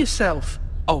 Calm yourself,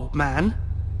 old man.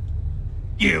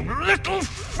 You little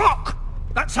fuck!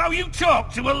 That's how you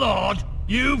talk to a lord?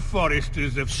 You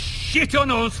Forresters have shit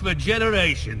on us for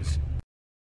generations.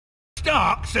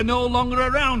 Starks are no longer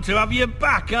around to have your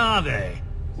back, are they?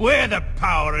 We're the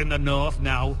power in the North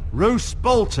now. Roose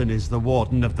Bolton is the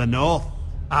Warden of the North.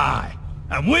 Aye.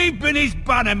 And we've been his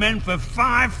bannermen for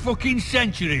 5 fucking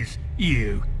centuries,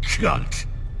 you cunt.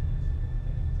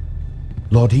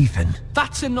 Lord Ethan.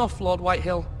 That's enough, Lord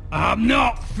Whitehill. I'm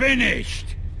not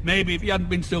finished. Maybe if you hadn't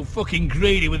been so fucking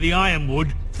greedy with the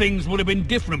ironwood, things would have been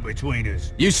different between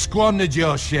us. You squandered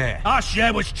your share. Our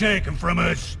share was taken from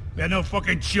us. We had no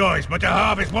fucking choice but to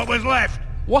harvest what was left.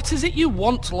 What is it you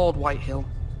want, Lord Whitehill?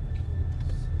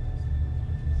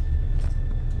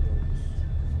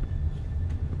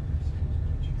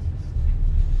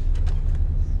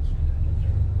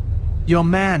 Your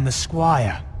man, the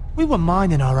squire. We were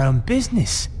minding our own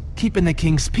business, keeping the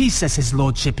king's peace, as his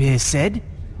lordship here said,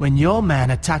 when your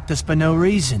man attacked us for no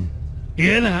reason.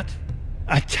 Hear that?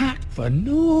 Attacked for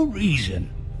no reason.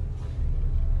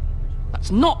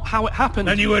 That's not how it happened.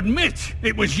 And you admit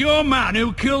it was your man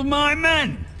who killed my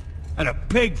men? And a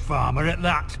pig farmer at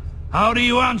that. How do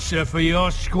you answer for your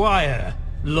squire,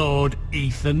 Lord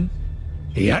Ethan?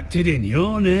 He acted in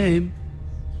your name.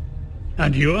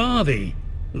 And you are the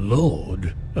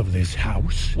lord of this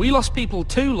house. We lost people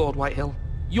too, Lord Whitehill.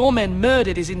 Your men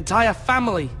murdered his entire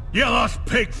family. You lost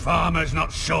pig farmers,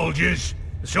 not soldiers.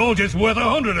 The soldiers worth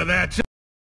 100 of their time.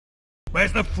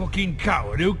 Where's the fucking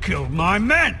coward who killed my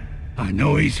men? I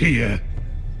know he's here.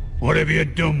 What have you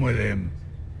done with him?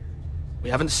 We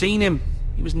haven't seen him.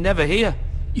 He was never here.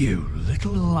 You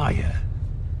little liar.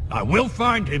 I will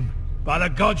find him. By the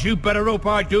gods, you better hope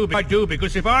I do,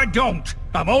 because if I don't,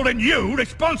 I'm holding you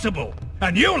responsible.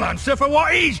 And you'll answer for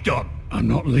what he's done. I'm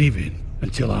not leaving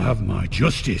until I have my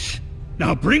justice.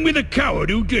 Now bring me the coward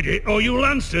who did it, or you'll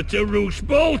answer to Roose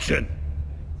Bolton.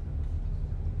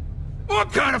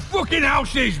 What kind of fucking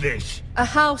house is this? A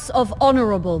house of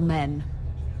honorable men.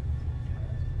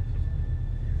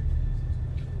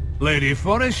 Lady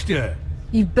Forrester.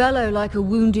 You bellow like a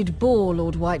wounded boar,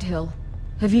 Lord Whitehill.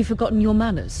 Have you forgotten your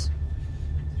manners?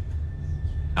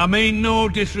 I mean no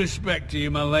disrespect to you,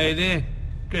 my lady,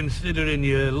 considering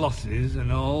your losses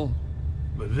and all.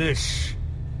 But this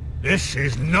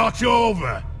is not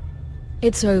over.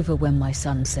 It's over when my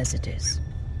son says it is.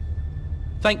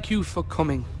 Thank you for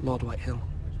coming, Lord Whitehill.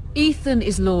 Ethan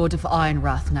is Lord of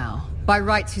Ironrath now. By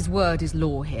rights, his word is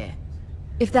law here.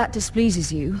 If that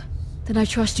displeases you, then I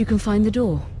trust you can find the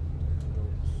door.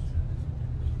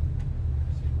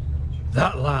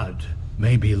 That lad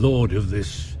may be lord of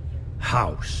this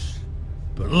house,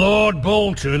 but Lord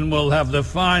Bolton will have the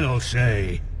final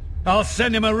say. I'll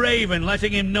send him a raven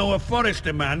letting him know a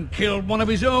Forrester man killed one of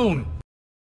his own.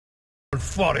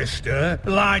 Forrester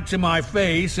lied to my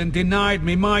face and denied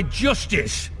me my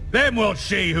justice. Then we'll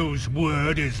see whose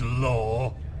word is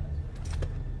law.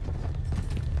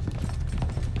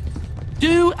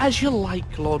 Do as you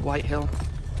like, Lord Whitehill.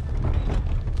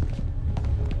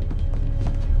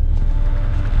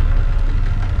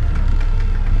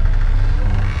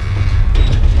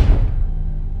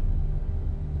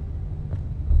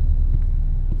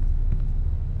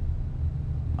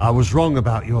 I was wrong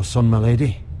about your son, my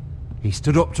lady. He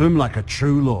stood up to him like a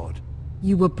true lord.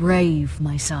 You were brave,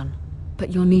 my son.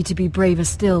 But you'll need to be braver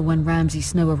still when Ramsay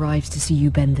Snow arrives to see you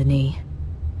bend the knee.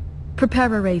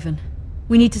 Prepare a raven.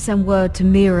 We need to send word to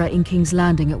Mira in King's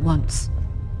Landing at once.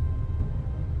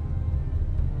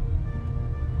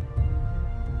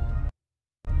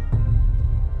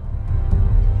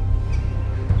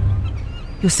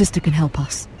 Your sister can help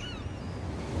us.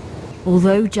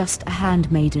 Although just a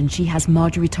handmaiden, she has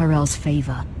Marjorie Tyrell's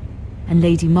favor. And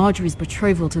Lady Marjorie's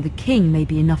betrothal to the king may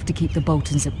be enough to keep the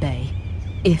Boltons at bay.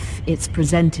 If it's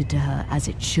presented to her as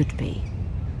it should be.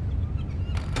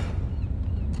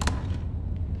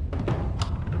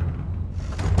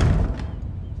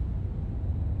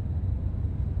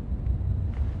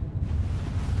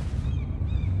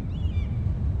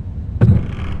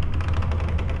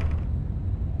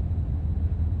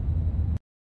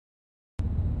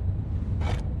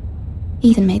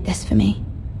 Ethan made this for me.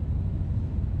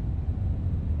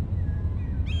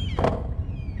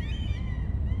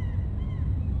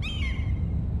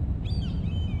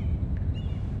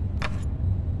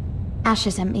 Asher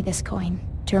sent me this coin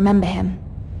to remember him.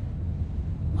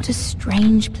 What a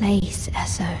strange place,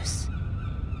 Essos.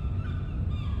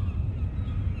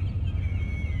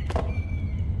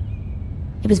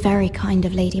 It was very kind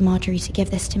of Lady Marjorie to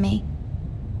give this to me.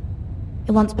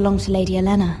 It once belonged to Lady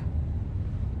Elena.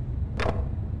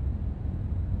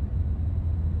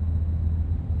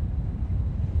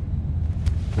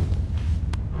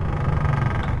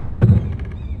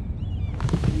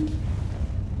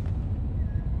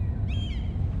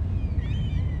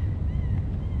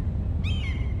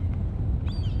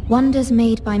 Wonders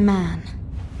Made by Man,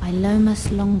 by Lomas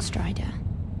Longstrider.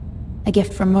 A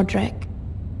gift from Roderick.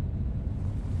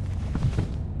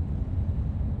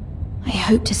 I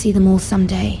hope to see them all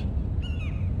someday.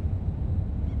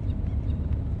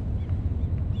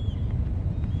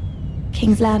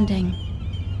 King's Landing.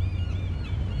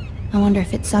 I wonder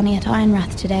if it's sunny at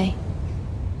Ironrath today.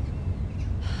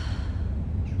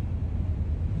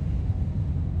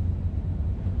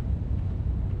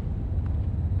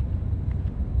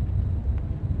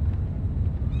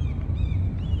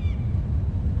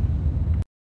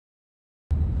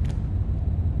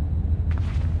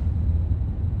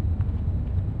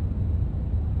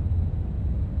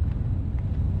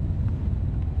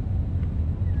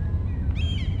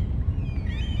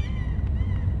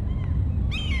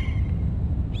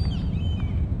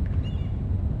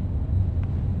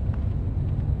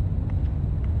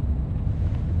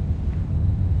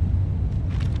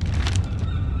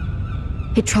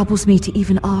 It troubles me to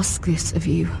even ask this of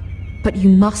you, but you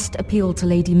must appeal to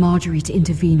Lady Marjorie to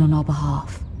intervene on our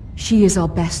behalf. She is our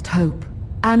best hope,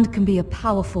 and can be a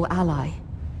powerful ally,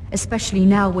 especially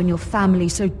now when your family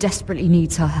so desperately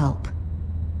needs her help.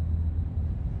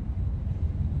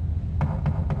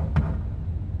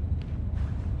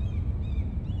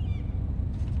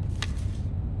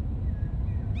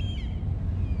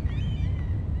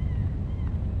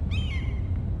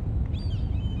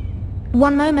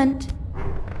 One moment.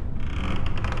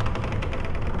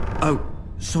 Oh,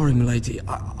 sorry, milady.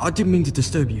 I didn't mean to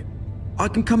disturb you. I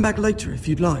can come back later if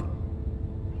you'd like.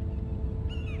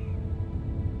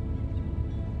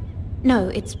 No,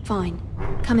 it's fine.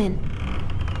 Come in.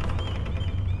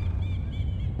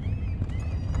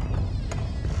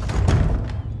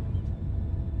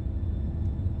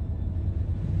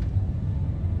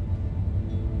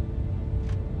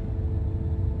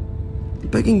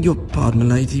 Begging your pardon,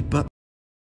 milady, but...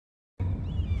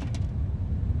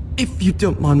 if you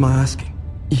don't mind my asking,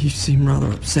 you seem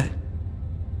rather upset.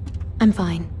 I'm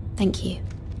fine, thank you.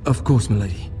 Of course,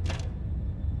 milady.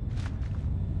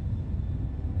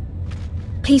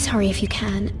 Please hurry if you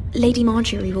can. Lady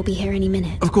Marjorie will be here any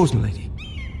minute. Of course, milady.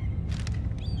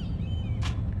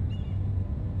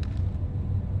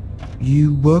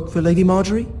 You work for Lady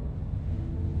Marjorie?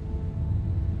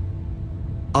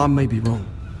 I may be wrong,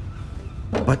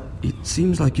 but it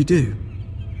seems like you do.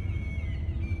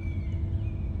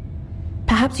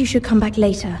 Perhaps you should come back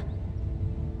later.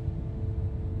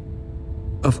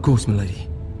 Of course, milady.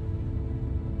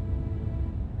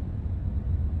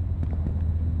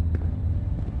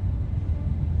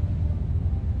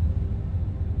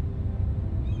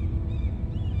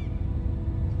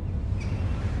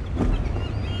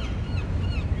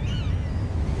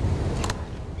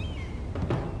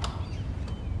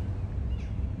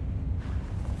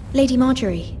 Lady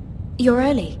Marjorie, you're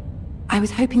early. I was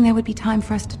hoping there would be time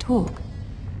for us to talk.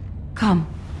 Come,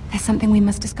 there's something we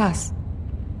must discuss.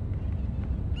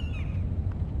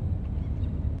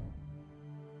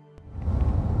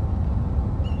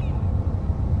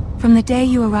 From the day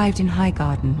you arrived in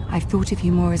Highgarden, I've thought of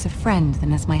you more as a friend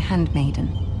than as my handmaiden.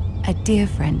 A dear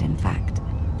friend, in fact.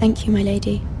 Thank you, my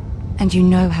lady. And you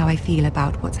know how I feel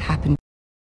about what's happened.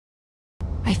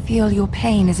 I feel your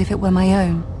pain as if it were my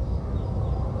own.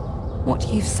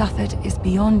 What you've suffered is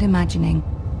beyond imagining.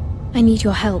 I need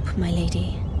your help, my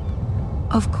lady.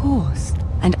 Of course,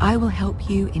 and I will help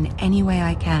you in any way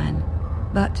I can.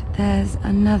 But there's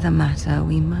another matter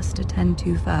we must attend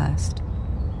to first.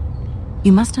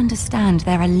 You must understand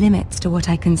there are limits to what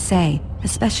I can say,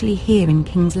 especially here in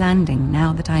King's Landing,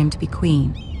 now that I am to be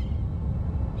queen.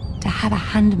 To have a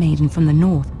handmaiden from the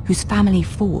north whose family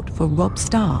fought for Robb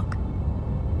Stark.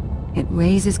 It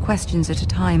raises questions at a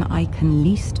time I can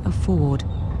least afford.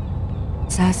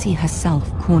 Cersei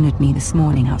herself cornered me this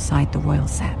morning outside the Royal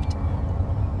Sept.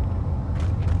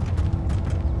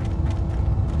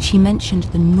 She mentioned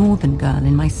the Northern girl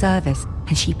in my service,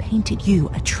 and she painted you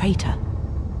a traitor.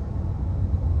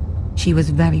 She was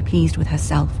very pleased with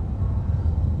herself.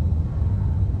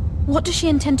 What does she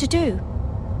intend to do?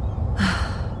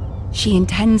 She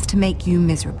intends to make you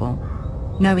miserable,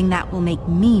 knowing that will make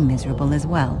me miserable as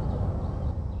well.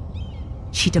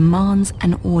 She demands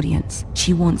an audience.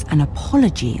 She wants an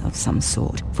apology of some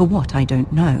sort, for what I don't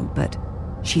know, but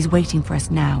she's waiting for us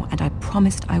now, and I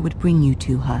promised I would bring you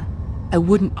to her. I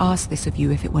wouldn't ask this of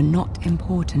you if it were not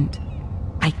important.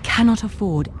 I cannot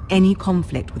afford any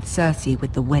conflict with Cersei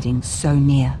with the wedding so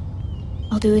near.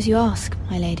 I'll do as you ask,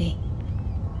 my lady.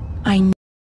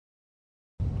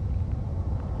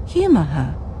 Humor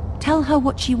her. Tell her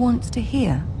what she wants to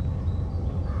hear.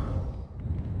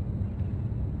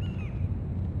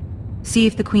 See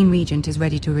if the Queen Regent is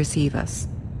ready to receive us.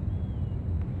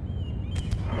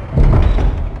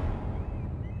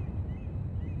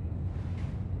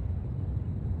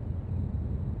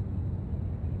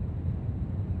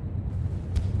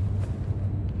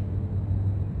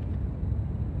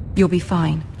 You'll be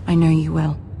fine. I know you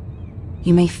will.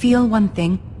 You may feel one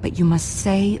thing, but you must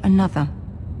say another.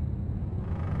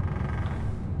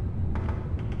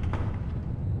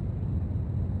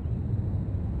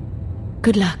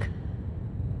 Good luck.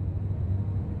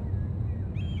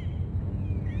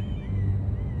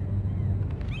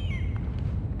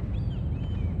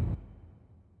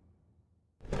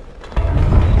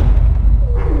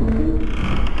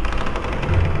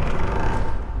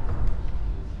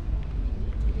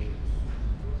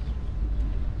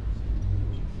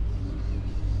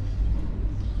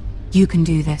 You can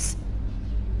do this.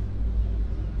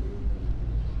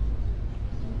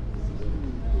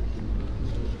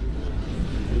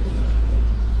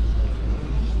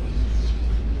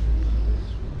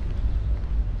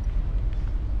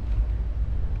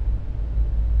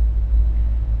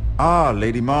 Ah,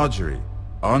 Lady Marjorie.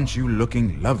 Aren't you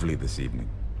looking lovely this evening?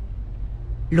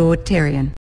 Lord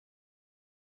Tyrion.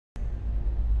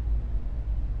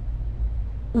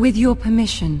 With your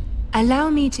permission, allow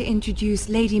me to introduce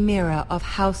Lady Mira of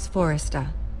House Forrester.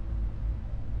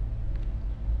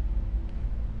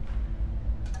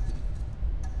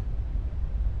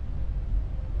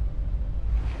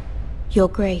 Your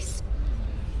Grace.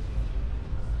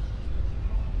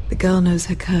 The girl knows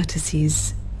her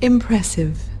courtesies.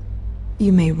 Impressive.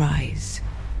 You may rise.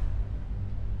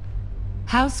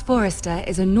 House Forrester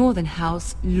is a northern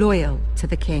house loyal to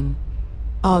the king.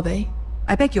 Are they?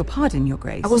 I beg your pardon, Your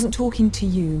Grace. I wasn't talking to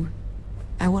you.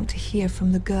 I want to hear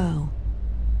from the girl.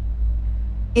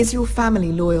 Is your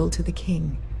family loyal to the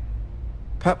king?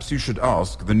 Perhaps you should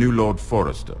ask the new Lord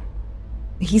Forrester.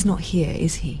 He's not here,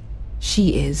 is he?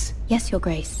 She is. Yes, Your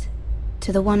Grace.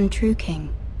 To the one true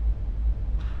king.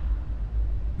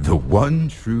 The one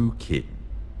true king.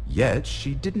 Yet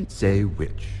she didn't say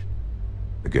which.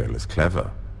 The girl is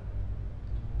clever.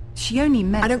 She only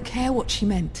meant... I don't care what she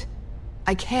meant.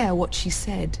 I care what she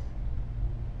said.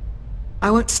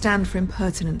 I won't stand for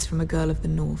impertinence from a girl of the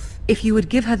North. If you would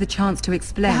give her the chance to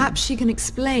explain... Perhaps she can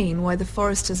explain why the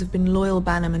Forresters have been loyal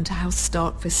bannermen to House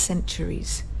Stark for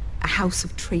centuries. A house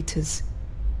of traitors.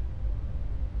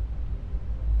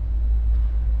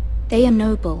 They are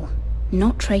noble,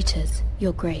 not traitors,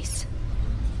 Your Grace.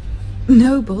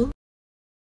 Noble?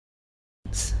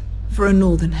 For a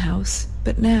northern house,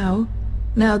 but now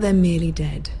they're merely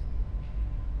dead.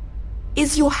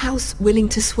 Is your house willing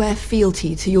to swear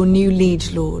fealty to your new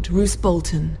liege lord, Roose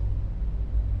Bolton?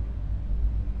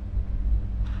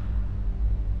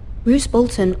 Roose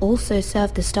Bolton also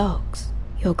served the Starks,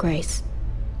 Your Grace.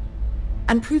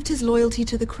 And proved his loyalty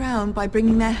to the crown by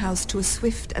bringing their house to a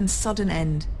swift and sudden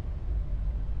end.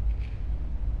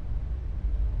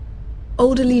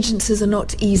 Old allegiances are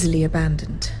not easily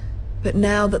abandoned, but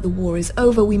now that the war is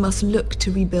over, we must look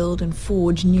to rebuild and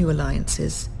forge new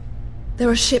alliances. There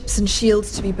are ships and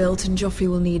shields to be built, and Joffrey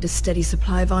will need a steady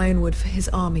supply of ironwood for his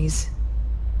armies.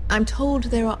 I'm told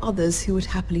there are others who would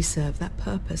happily serve that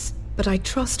purpose, but I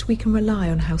trust we can rely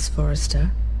on House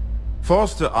Forrester.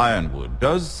 Forrester Ironwood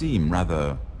does seem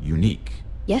rather unique.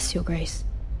 Yes, Your Grace.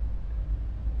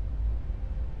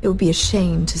 It would be a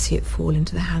shame to see it fall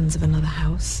into the hands of another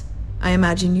house. I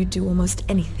imagine you'd do almost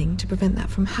anything to prevent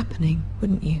that from happening,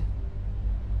 wouldn't you?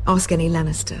 Ask any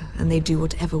Lannister, and they'd do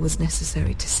whatever was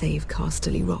necessary to save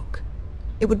Casterly Rock.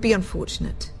 It would be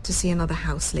unfortunate to see another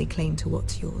house lay claim to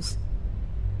what's yours.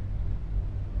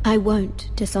 I won't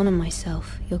dishonor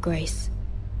myself, Your Grace.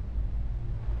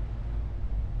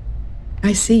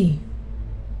 I see.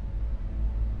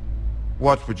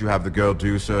 What would you have the girl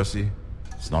do, Cersei?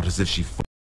 It's not as if she fought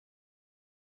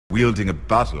wielding a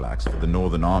battle axe for the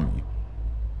Northern Army.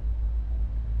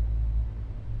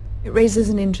 It raises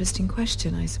an interesting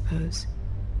question, I suppose.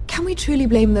 Can we truly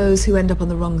blame those who end up on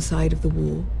the wrong side of the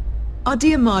war? Our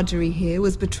dear Marjorie here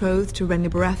was betrothed to Renly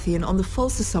Baratheon on the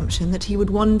false assumption that he would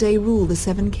one day rule the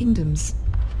Seven Kingdoms.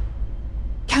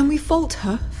 Can we fault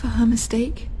her for her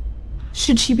mistake?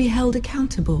 Should she be held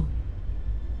accountable?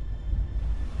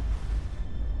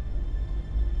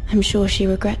 I'm sure she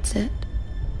regrets it.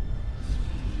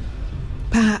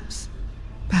 Perhaps.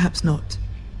 Perhaps not.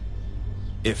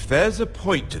 If there's a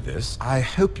point to this, I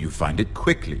hope you find it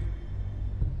quickly.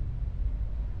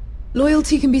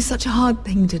 Loyalty can be such a hard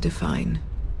thing to define.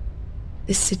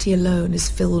 This city alone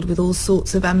is filled with all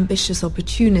sorts of ambitious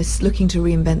opportunists looking to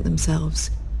reinvent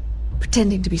themselves,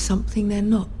 pretending to be something they're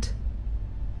not.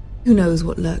 Who knows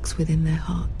what lurks within their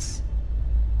hearts?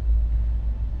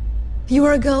 You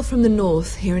are a girl from the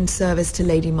north here in service to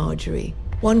Lady Marjorie.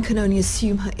 One can only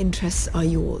assume her interests are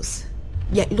yours.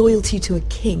 Yet loyalty to a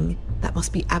king, that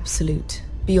must be absolute,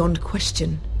 beyond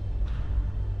question.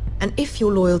 And if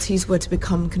your loyalties were to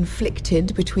become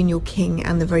conflicted between your king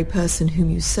and the very person whom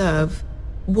you serve,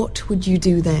 what would you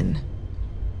do then?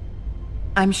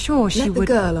 I'm sure she would... Let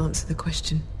the girl answer the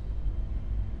question.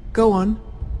 Go on.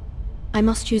 I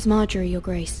must choose Marjorie, Your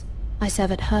Grace. I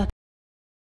serve at her.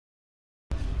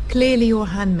 Clearly your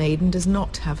handmaiden does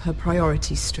not have her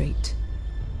priorities straight.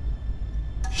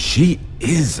 She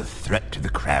is a threat to the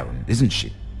crown, isn't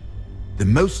she? The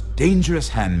most dangerous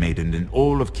handmaiden in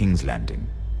all of King's Landing.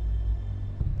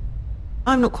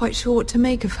 I'm not quite sure what to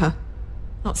make of her.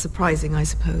 Not surprising, I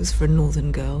suppose, for a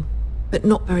northern girl, but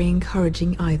not very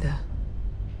encouraging either.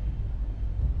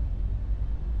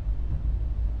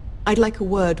 I'd like a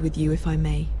word with you, if I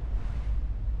may.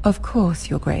 Of course,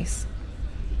 Your Grace.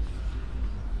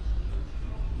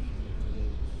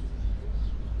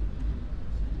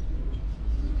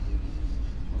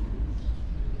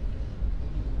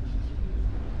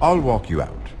 I'll walk you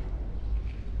out.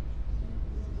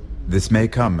 This may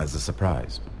come as a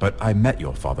surprise, but I met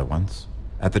your father once,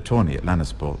 at the tourney at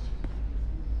Lannisport.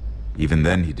 Even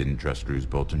then he didn't trust Roose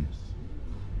Bolton.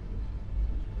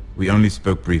 We only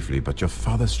spoke briefly, but your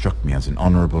father struck me as an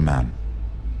honorable man.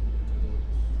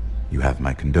 You have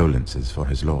my condolences for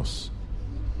his loss.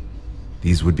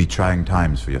 These would be trying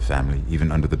times for your family,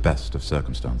 even under the best of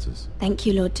circumstances. Thank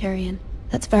you, Lord Tyrion.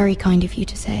 That's very kind of you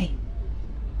to say.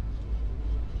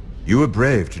 You were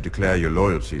brave to declare your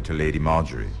loyalty to Lady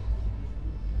Marjorie.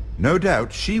 No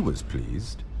doubt she was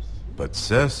pleased, but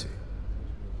Cersei,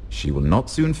 she will not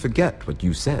soon forget what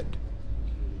you said.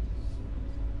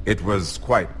 It was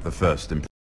quite the first impression.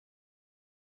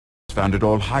 I found it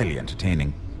all highly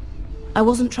entertaining. I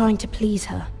wasn't trying to please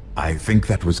her. I think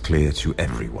that was clear to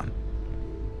everyone.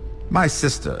 My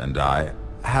sister and I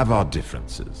have our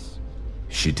differences.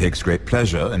 She takes great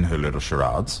pleasure in her little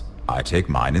charades. I take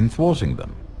mine in thwarting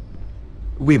them.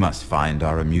 We must find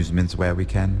our amusements where we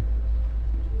can.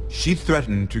 She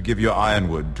threatened to give your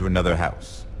ironwood to another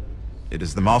house. It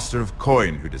is the Master of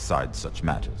Coin who decides such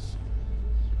matters.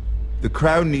 The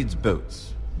Crown needs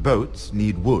boats. Boats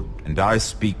need wood, and I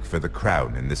speak for the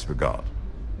Crown in this regard.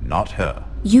 Not her.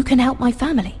 You can help my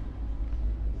family.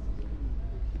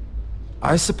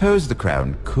 I suppose the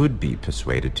Crown could be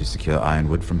persuaded to secure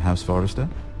ironwood from House Forrester.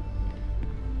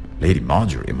 Lady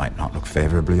Marjorie might not look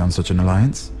favorably on such an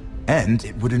alliance, and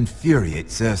it would infuriate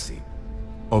Cersei.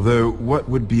 Although what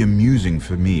would be amusing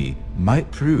for me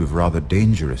might prove rather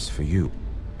dangerous for you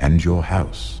and your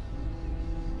house.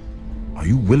 Are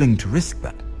you willing to risk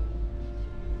that?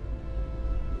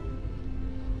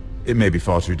 It may be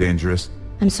far too dangerous.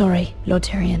 I'm sorry, Lord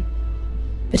Tyrion,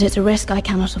 but it's a risk I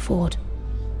cannot afford.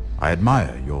 I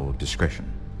admire your discretion.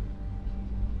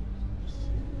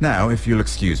 Now, if you'll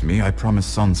excuse me, I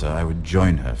promised Sansa I would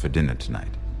join her for dinner tonight.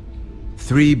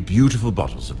 3 beautiful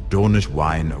bottles of Dornish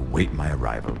wine await my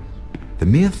arrival. The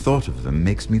mere thought of them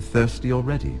makes me thirsty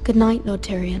already. Good night, Lord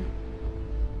Tyrion.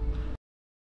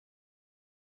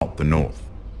 Not the North.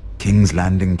 King's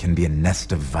Landing can be a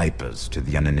nest of vipers to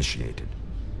the uninitiated.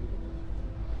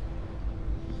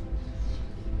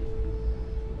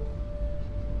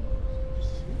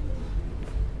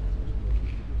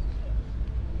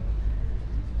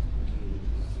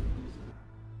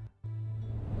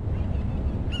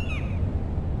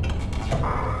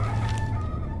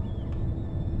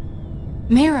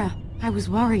 Mira, I was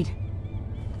worried.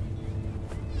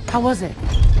 How was it?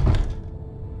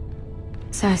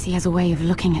 Cersei has a way of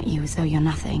looking at you as though you're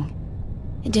nothing.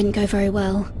 It didn't go very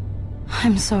well.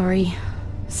 I'm sorry.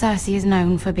 Cersei is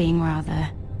known for being rather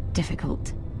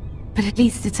difficult. But at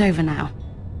least it's over now.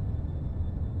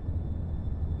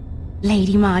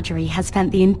 Lady Marjorie has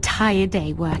spent the entire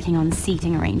day working on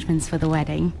seating arrangements for the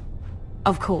wedding.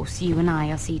 Of course, you and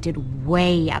I are seated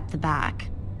way at the back.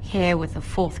 Here with the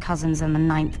 4th cousins and the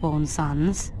 9th-born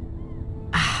sons.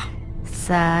 Ah,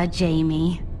 Sir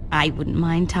Jaime. I wouldn't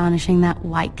mind tarnishing that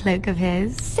white cloak of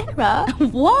his. Sarah!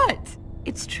 What?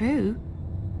 It's true.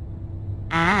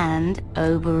 And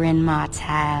Oberyn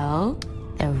Martell,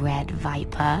 the Red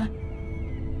Viper.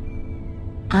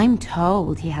 I'm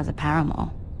told he has a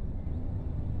paramour.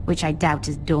 Which I doubt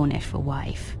is Dornish for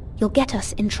wife. You'll get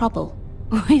us in trouble.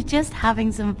 We're just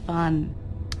having some fun.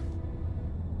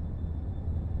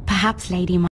 Perhaps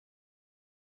Lady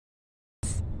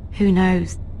Who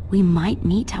knows? We might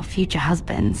meet our future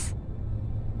husbands.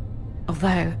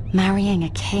 Although, marrying a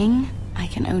king, I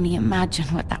can only imagine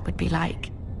what that would be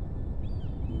like.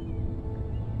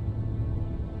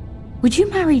 Would you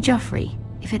marry Joffrey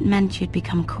if it meant you'd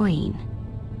become queen?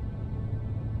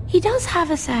 He does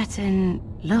have a certain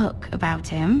look about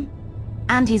him,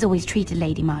 and he's always treated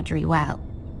Lady Marjorie well.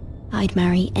 I'd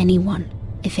marry anyone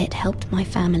if it helped my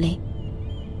family.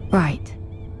 Right.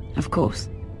 Of course.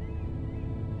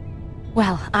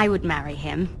 Well, I would marry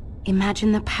him.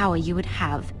 Imagine the power you would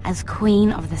have as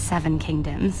Queen of the 7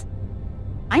 Kingdoms.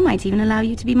 I might even allow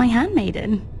you to be my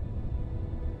handmaiden.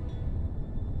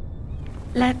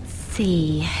 Let's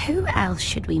see, who else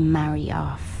should we marry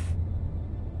off?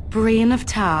 Brienne of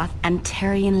Tarth and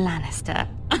Tyrion Lannister.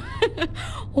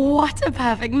 What a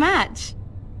perfect match!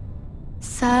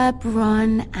 Sir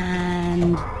Bronn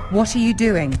and... What are you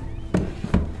doing?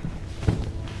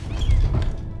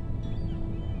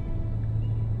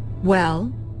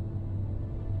 Well?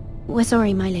 We're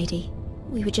sorry, my lady.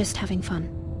 We were just having fun.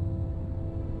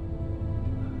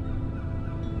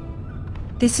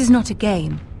 This is not a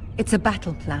game. It's a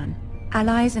battle plan.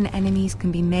 Allies and enemies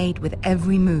can be made with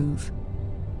every move.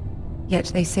 Yet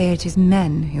they say it is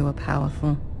men who are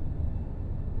powerful.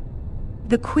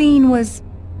 The Queen was...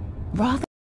 rather...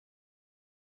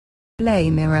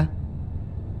 play, Mira.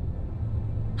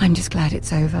 I'm just glad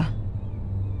it's over.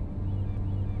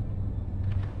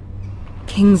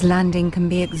 King's Landing can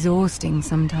be exhausting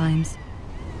sometimes.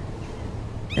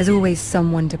 There's always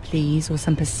someone to please or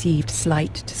some perceived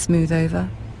slight to smooth over.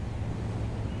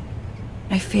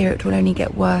 I fear it will only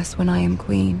get worse when I am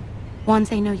queen. Once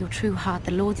they know your true heart,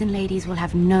 the lords and ladies will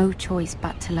have no choice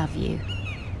but to love you.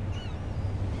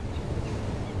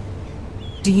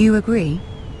 Do you agree?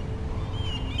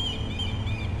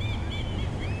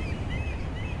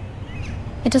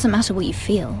 It doesn't matter what you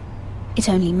feel. It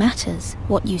only matters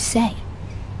what you say.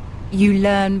 You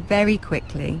learn very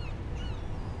quickly.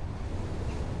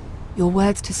 Your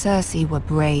words to Cersei were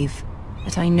brave,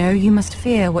 but I know you must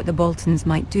fear what the Boltons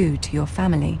might do to your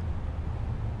family.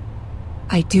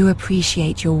 I do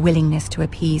appreciate your willingness to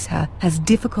appease her, as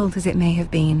difficult as it may have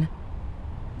been.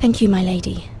 Thank you, my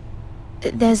lady.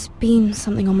 There's been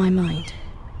something on my mind.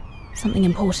 Something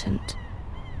important.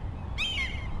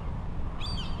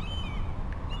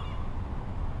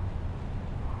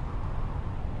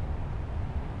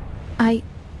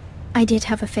 I did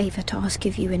have a favor to ask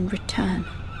of you in return.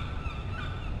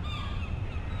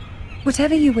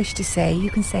 Whatever you wish to say, you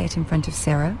can say it in front of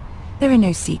Ciro. There are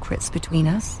no secrets between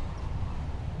us.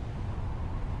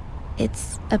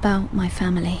 It's about my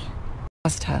family.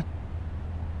 Asked her.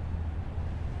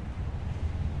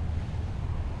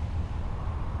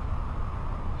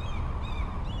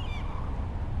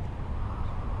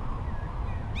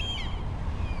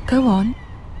 Go on.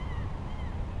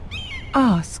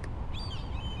 Ask.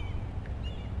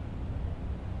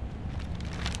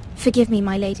 Forgive me,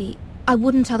 my lady. I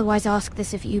wouldn't otherwise ask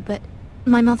this of you, but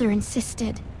my mother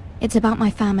insisted. It's about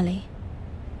my family.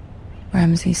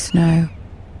 Ramsay Snow.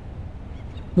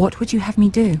 What would you have me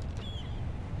do?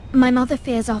 My mother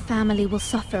fears our family will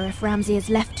suffer if Ramsay is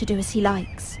left to do as he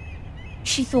likes.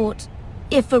 She thought,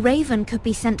 if a raven could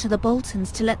be sent to the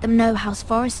Boltons to let them know House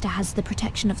Forrester has the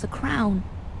protection of the crown.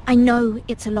 I know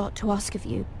it's a lot to ask of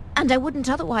you, and I wouldn't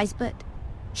otherwise, but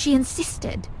she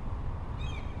insisted.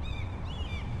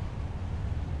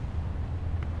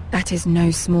 That is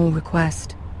no small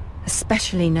request,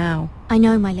 especially now. I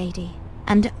know, my lady,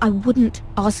 and I wouldn't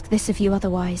ask this of you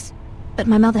otherwise. But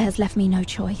my mother has left me no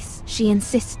choice. She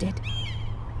insisted.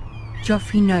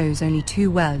 Joffrey knows only too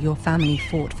well your family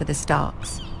fought for the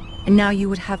Starks, and now you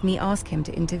would have me ask him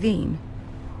to intervene.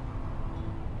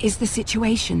 Is the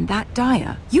situation that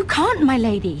dire? You can't, my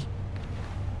lady.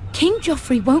 King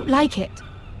Joffrey won't like it.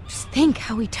 Just think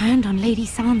how he turned on Lady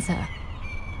Sansa.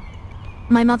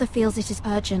 My mother feels it is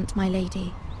urgent, my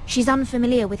lady. She's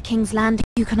unfamiliar with King's Landing.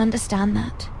 You can understand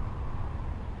that.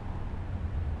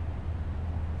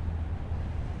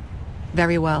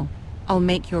 Very well. I'll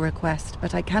make your request,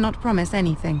 but I cannot promise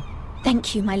anything.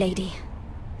 Thank you, my lady.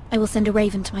 I will send a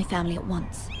raven to my family at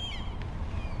once.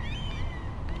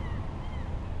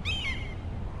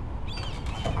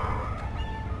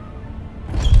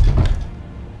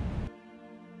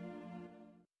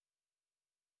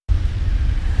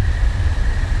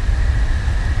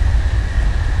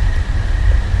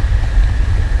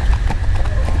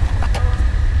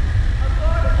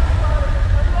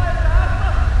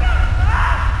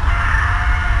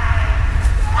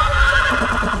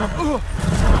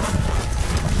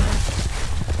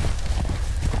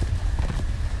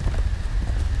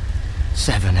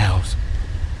 Seven hells.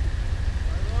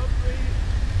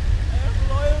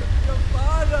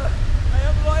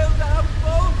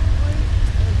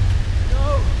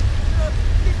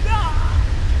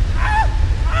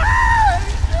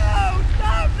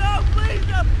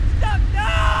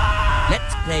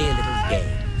 Let's play a little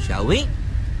game, shall we?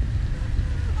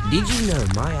 Did you know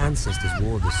my ancestors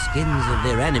wore the skins of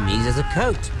their enemies as a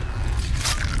coat?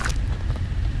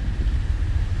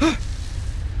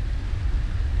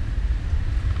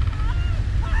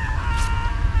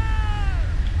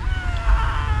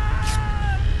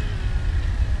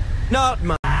 Not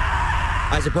much.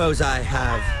 I suppose I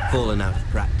have fallen out of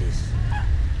practice.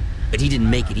 But he didn't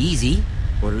make it easy,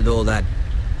 what with all that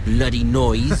bloody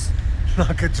noise.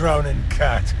 Like a drowning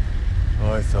cat.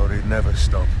 I thought he'd never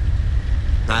stop.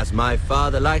 As my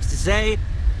father likes to say,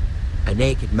 a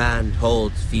naked man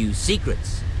holds few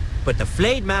secrets, but the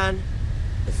flayed man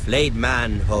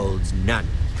holds none.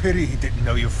 Pity he didn't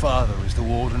know your father was the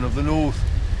Warden of the North.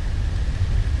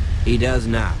 He does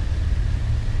now.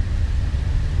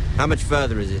 How much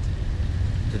further is it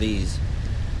to these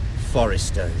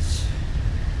Forresters?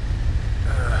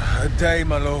 A day,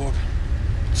 my lord.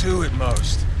 2 at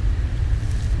most.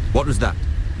 What was that?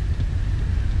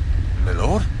 My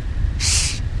lord?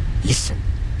 Shh! Listen.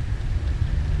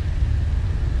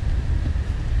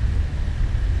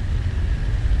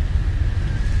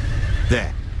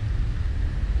 There.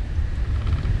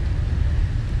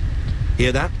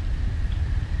 Hear that?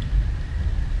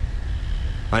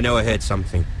 I know I heard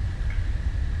something.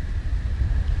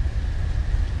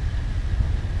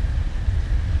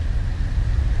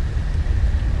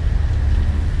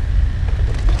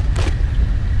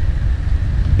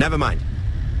 Never mind.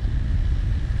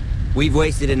 We've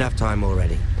wasted enough time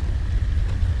already.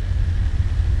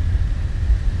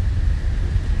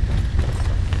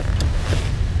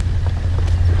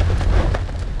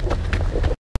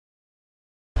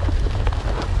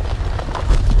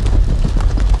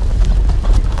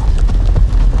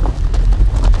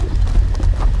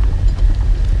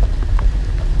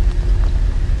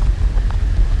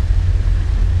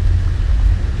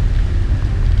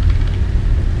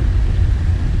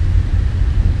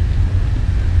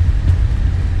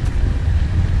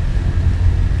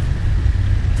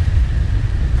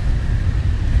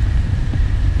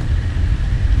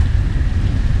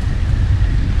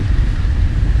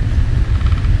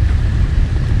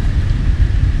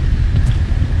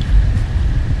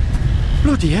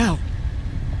 Bloody hell!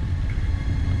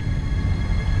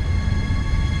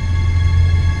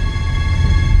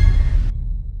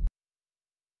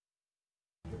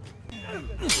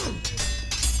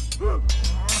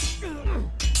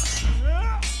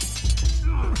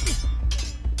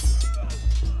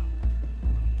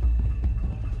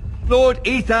 Lord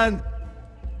Ethan,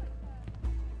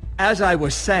 as I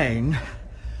was saying,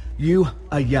 you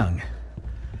are young.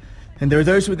 And there are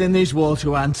those within these walls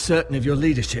who are uncertain of your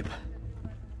leadership.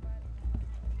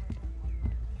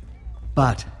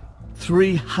 But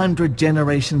 300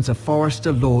 generations of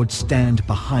Forrester lords stand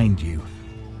behind you.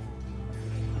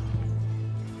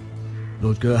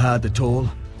 Lord Gerhard the Tall,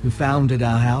 who founded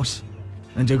our house,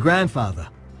 and your grandfather,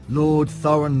 Lord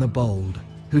Thorin the Bold,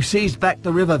 who seized back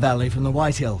the river valley from the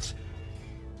White Hills.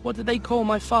 What did they call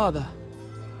my father?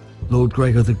 Lord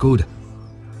Gregor the Good.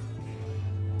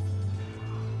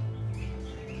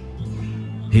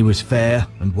 He was fair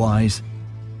and wise.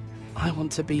 I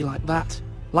want to be like that,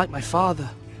 like my father.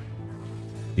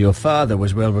 Your father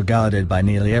was well regarded by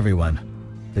nearly everyone.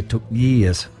 It took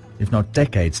years, if not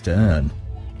decades, to earn.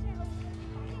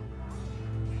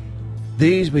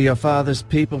 These were your father's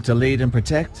people to lead and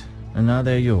protect, and now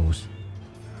they're yours.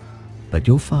 But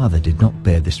your father did not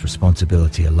bear this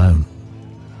responsibility alone.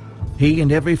 He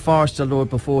and every Forrester Lord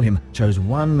before him chose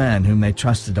one man whom they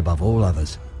trusted above all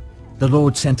others, the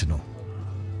Lord Sentinel.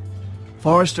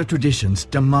 Forrester traditions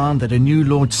demand that a new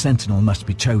Lord Sentinel must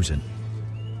be chosen.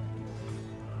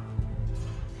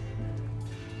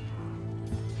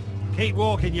 Keep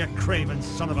walking, you craven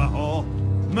son of a whore.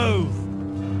 Move!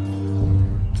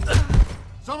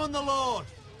 Summon the Lord!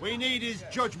 We need his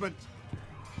judgment.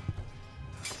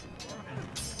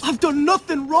 I've done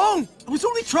nothing wrong! I was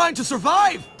only trying to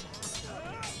survive!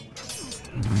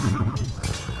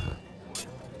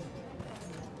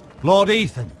 Lord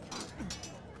Ethan.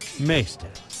 Maester.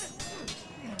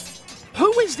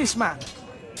 Who is this man?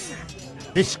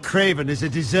 This craven is a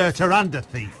deserter and a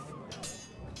thief.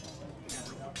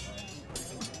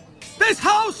 This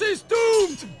house is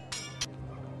doomed!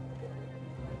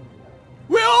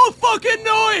 We all fucking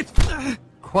know it!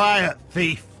 Quiet,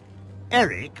 thief.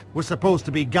 Eric was supposed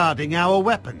to be guarding our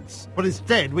weapons, but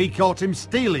instead we caught him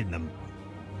stealing them.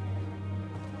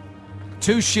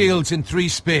 2 shields and 3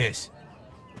 spears.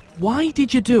 Why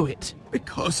did you do it?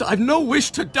 Because I've no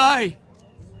wish to die.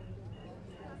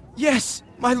 Yes,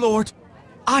 my lord.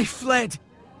 I fled.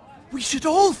 We should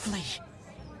all flee.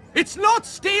 It's not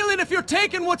stealing if you're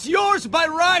taking what's yours by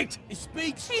right. He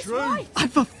speaks true. Right.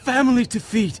 I've a family to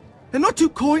feed, and not 2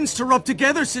 coins to rub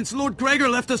together since Lord Gregor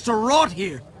left us to rot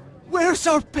here. Where's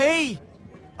our pay?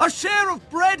 Our share of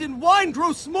bread and wine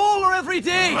grows smaller every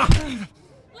day. Leave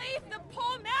the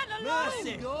poor man alone!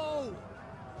 Mercy. Go.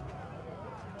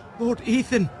 Lord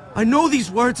Ethan, I know these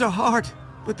words are hard,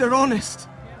 but they're honest.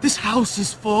 This house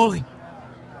is falling.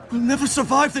 We'll never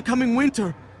survive the coming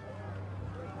winter.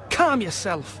 Calm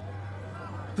yourself.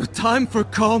 The time for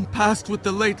calm passed with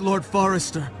the late Lord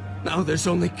Forrester. Now there's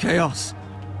only chaos.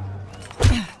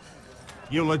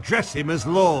 You'll address him as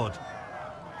Lord.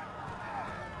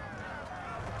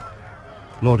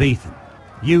 Lord Ethan,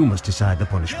 you must decide the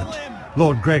punishment.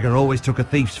 Lord Gregor always took a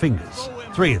thief's fingers.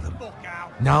 3 of them.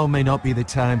 Now may not be the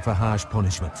time for harsh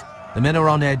punishment. The men are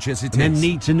on edge as it is. Men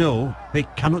need to know they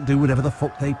cannot do whatever the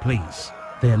fuck they please.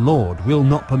 Their lord will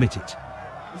not permit it.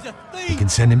 He's a thief! You can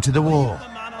send him to the wall. Leave the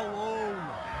man alone.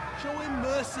 Show him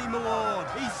mercy, my lord.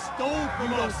 He stole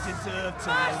from us. He don't deserve to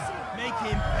live. Make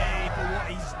him pay for what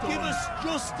he's done. Give us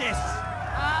justice.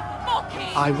 Fuck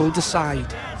him! I will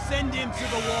decide. Send him to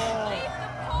the wall.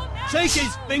 Shake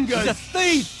his fingers. He's a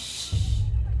thief!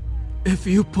 If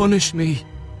you punish me,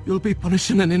 you'll be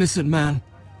punishing an innocent man.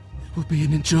 It will be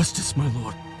an injustice, my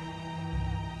lord.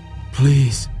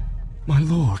 Please, my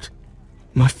lord.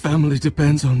 My family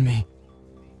depends on me.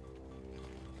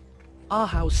 Our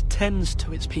house tends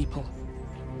to its people.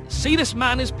 See, this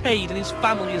man is paid and his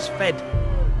family is fed.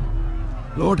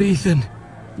 Lord Ethan,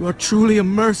 you are truly a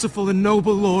merciful and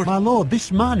noble lord. My lord,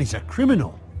 this man is a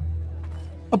criminal.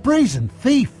 A brazen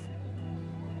thief.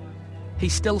 He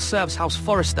still serves House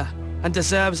Forrester and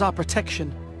deserves our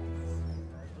protection.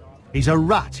 He's a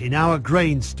rat in our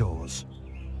grain stores.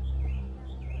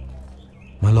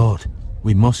 My lord,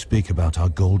 we must speak about our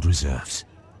gold reserves.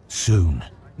 Soon.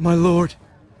 My lord,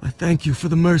 I thank you for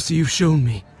the mercy you've shown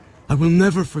me. I will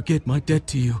never forget my debt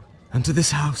to you and to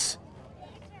this house.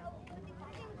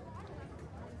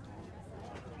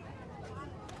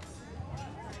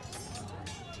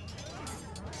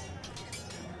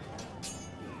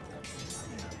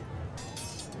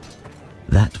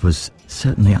 That was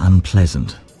certainly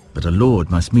unpleasant, but a lord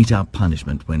must mete out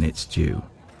punishment when it's due.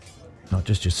 Not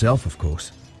just yourself, of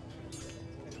course.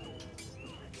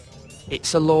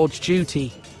 It's a lord's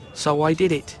duty, so I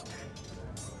did it.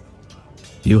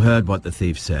 You heard what the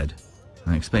thief said.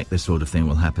 I expect this sort of thing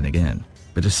will happen again.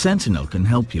 But a sentinel can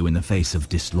help you in the face of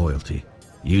disloyalty.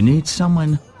 You need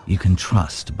someone you can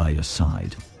trust by your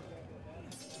side.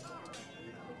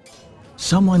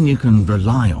 Someone you can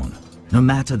rely on, no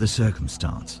matter the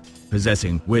circumstance.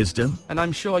 Possessing wisdom. And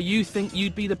I'm sure you think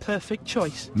you'd be the perfect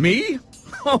choice. Me?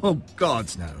 Oh,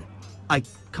 gods no. I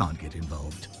can't get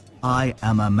involved. I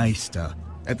am a maester.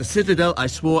 At the Citadel, I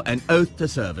swore an oath to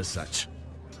serve as such.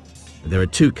 There are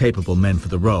two capable men for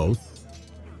the role.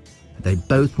 They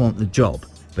both want the job,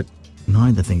 but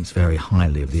neither thinks very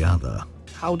highly of the other.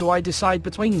 How do I decide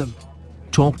between them?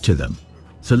 Talk to them.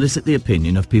 Solicit the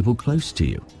opinion of people close to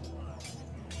you.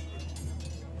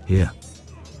 Here,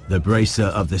 the bracer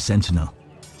of the Sentinel.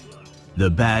 The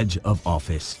badge of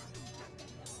office.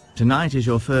 Tonight is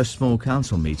your first small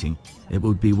council meeting. It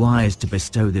would be wise to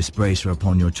bestow this bracer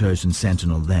upon your chosen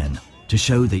Sentinel then, to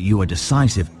show that you are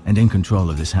decisive and in control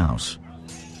of this house.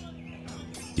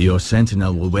 Your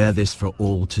Sentinel will wear this for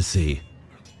all to see.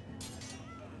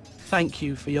 Thank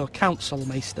you for your counsel,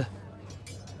 Maester.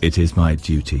 It is my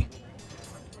duty.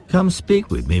 Come speak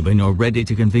with me when you're ready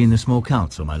to convene the small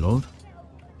council, my lord.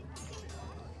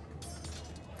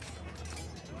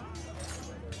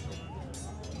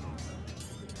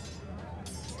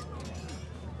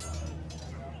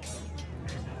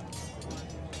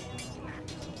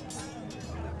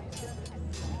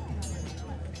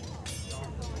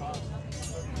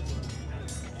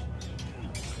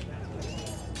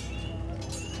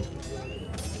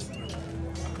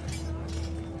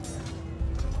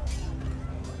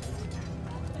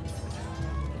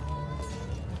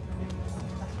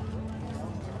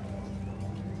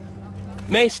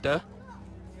 Maester?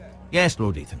 Yes,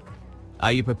 Lord Ethan.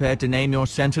 Are you prepared to name your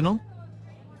sentinel?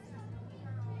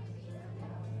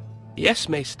 Yes,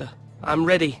 Maester. I'm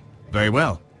ready. Very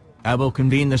well. I will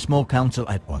convene the small council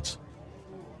at once.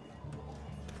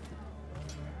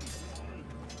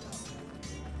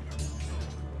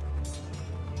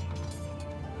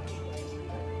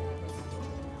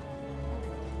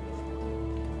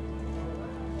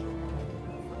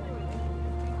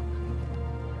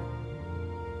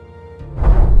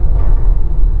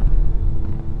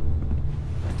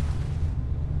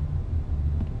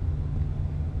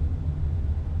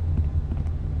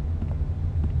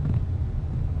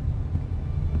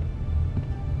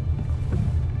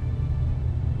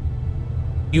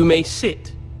 You may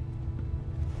sit.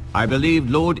 I believe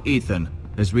Lord Ethan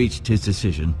has reached his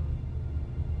decision.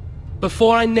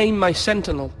 Before I name my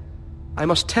sentinel, I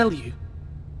must tell you.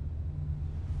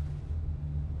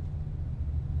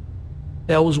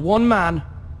 There was one man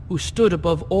who stood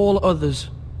above all others.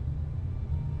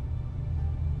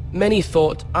 Many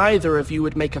thought either of you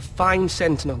would make a fine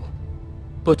sentinel,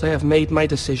 but I have made my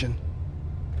decision.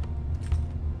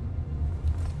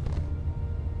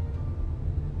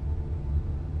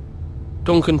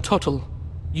 Duncan Tuttle,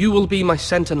 you will be my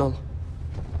sentinel.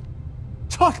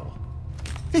 Tuttle?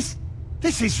 This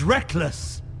is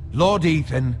reckless. Lord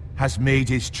Ethan has made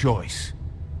his choice.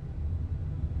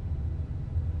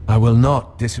 I will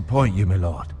not disappoint you, my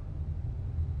lord.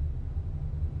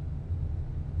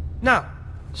 Now,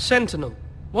 sentinel,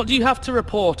 what do you have to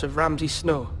report of Ramsay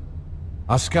Snow?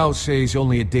 Our scouts say he's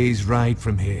only a day's ride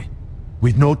from here,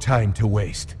 with no time to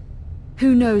waste.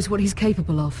 Who knows what he's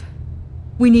capable of?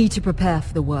 We need to prepare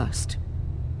for the worst.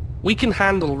 We can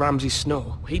handle Ramsay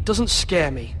Snow. He doesn't scare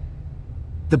me.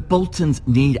 The Boltons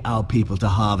need our people to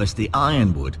harvest the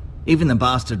ironwood. Even the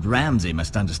bastard Ramsay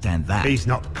must understand that. He's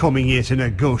not coming here to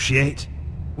negotiate.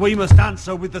 We must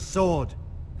answer with the sword.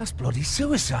 That's bloody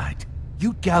suicide.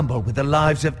 You gamble with the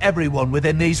lives of everyone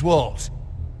within these walls.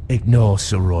 Ignore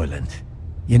Sir Royland.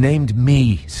 You named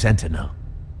me Sentinel.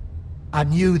 I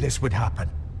knew this would happen.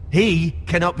 He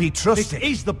cannot be trusted. This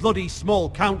is the bloody small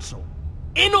council.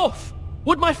 Enough!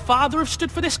 Would my father have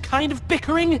stood for this kind of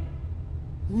bickering?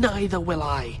 Neither will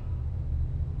I.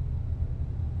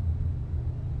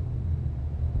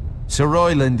 Sir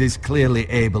Royland is clearly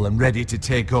able and ready to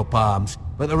take up arms,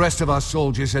 but the rest of our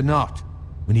soldiers are not.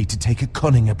 We need to take a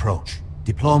cunning approach.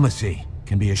 Diplomacy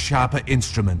can be a sharper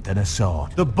instrument than a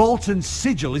sword. The Bolton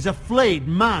sigil is a flayed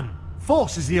man.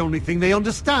 Force is the only thing they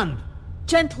understand.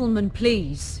 Gentlemen,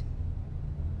 please.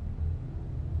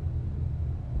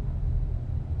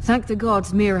 Thank the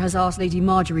gods Mira has asked Lady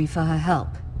Marjorie for her help.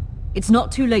 It's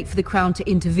not too late for the Crown to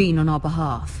intervene on our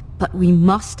behalf, but we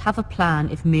must have a plan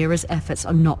if Mira's efforts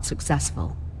are not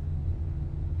successful.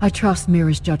 I trust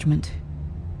Mira's judgment.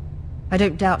 I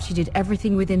don't doubt she did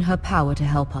everything within her power to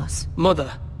help us.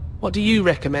 Mother, What do you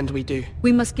recommend we do?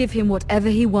 We must give him whatever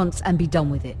he wants and be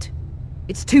done with it.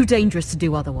 It's too dangerous to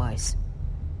do otherwise.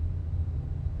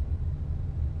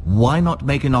 Why not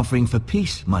make an offering for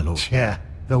peace, my lord? Yeah,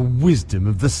 the wisdom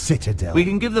of the Citadel. We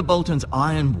can give the Boltons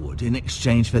ironwood in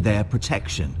exchange for their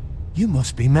protection. You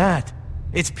must be mad.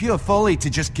 It's pure folly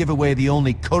to just give away the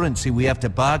only currency we have to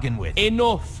bargain with.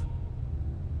 Enough!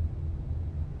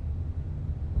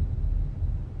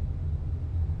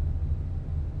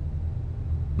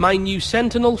 My new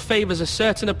sentinel favors a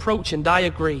certain approach, and I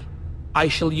agree. I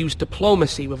shall use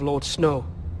diplomacy with Lord Snow.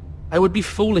 I would be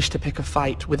foolish to pick a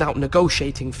fight without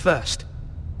negotiating first.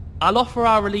 I'll offer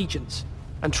our allegiance,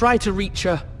 and try to reach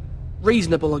a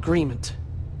reasonable agreement.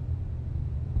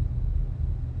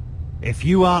 If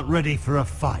you aren't ready for a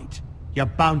fight, you're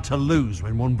bound to lose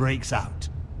when one breaks out.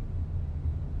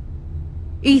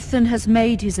 Ethan has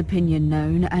made his opinion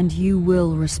known, and you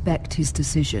will respect his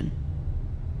decision.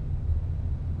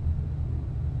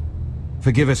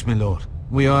 Forgive us, my lord.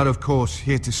 We are, of course,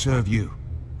 here to serve you,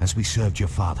 as we served your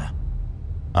father.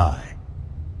 Aye.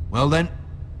 Well then,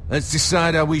 let's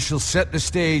decide how we shall set the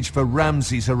stage for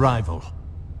Ramsay's arrival.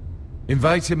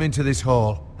 Invite him into this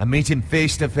hall, and meet him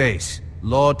face to face,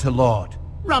 lord to lord.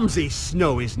 Ramsay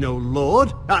Snow is no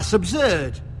lord. That's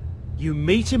absurd. You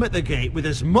meet him at the gate with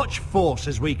as much force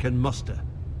as we can muster.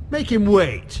 Make him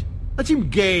wait. Let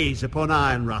him gaze upon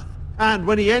Ironrath. And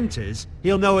when he enters,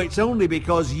 he'll know it's only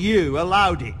because you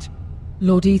allowed it.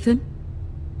 Lord Ethan?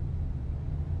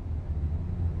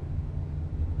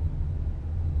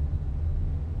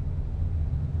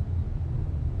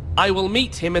 I will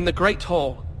meet him in the Great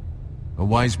Hall. A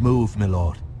wise move, my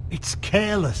lord. It's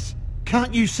careless.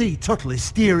 Can't you see Tuttle is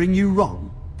steering you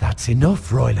wrong? That's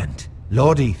enough, Royland.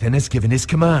 Lord Ethan has given his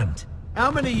command.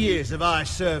 How many years have I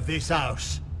served this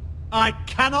house? I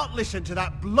cannot listen to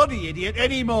that bloody idiot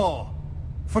anymore.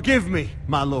 Forgive me,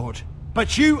 my lord,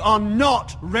 but you are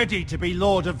not ready to be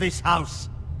lord of this house.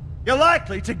 You're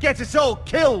likely to get us all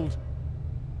killed.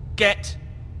 Get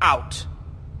out.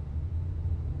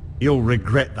 You'll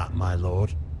regret that, my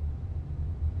lord.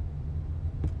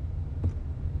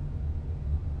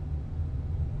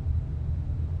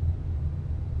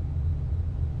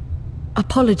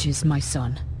 Apologies, my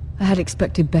son. I had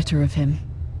expected better of him.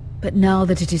 But now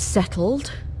that it is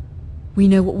settled, we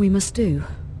know what we must do.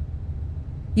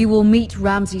 You will meet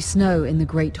Ramsay Snow in the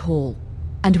Great Hall,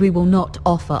 and we will not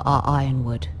offer our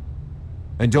ironwood.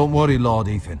 And don't worry, Lord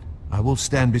Ethan. I will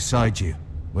stand beside you,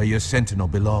 where your sentinel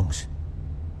belongs.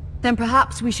 Then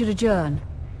perhaps we should adjourn.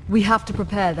 We have to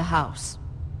prepare the house.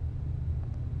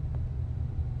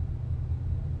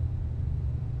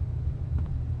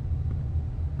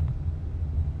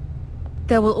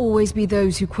 There will always be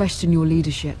those who question your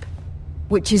leadership,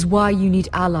 which is why you need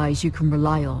allies you can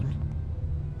rely on.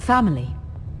 Family.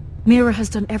 Mira has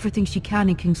done everything she can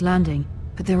in King's Landing,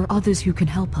 but there are others who can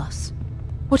help us.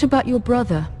 What about your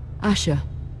brother, Asher?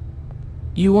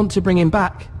 You want to bring him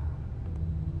back?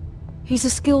 He's a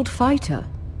skilled fighter,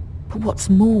 but what's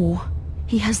more,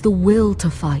 he has the will to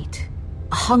fight,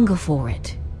 a hunger for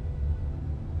it.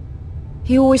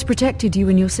 He always protected you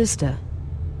and your sister,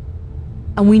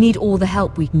 and we need all the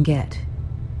help we can get.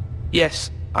 Yes,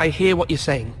 I hear what you're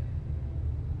saying.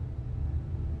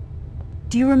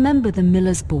 Do you remember the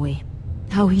miller's boy?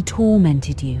 How he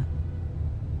tormented you?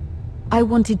 I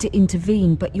wanted to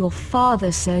intervene, but your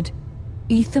father said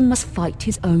Ethan must fight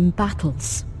his own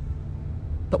battles.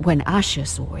 But when Asher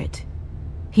saw it,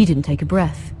 he didn't take a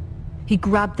breath. He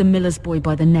grabbed the miller's boy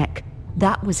by the neck.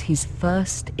 That was his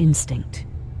first instinct.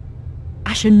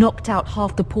 Asher knocked out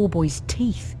half the poor boy's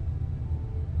teeth.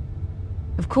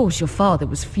 Of course, your father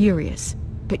was furious,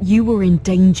 but you were in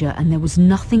danger and there was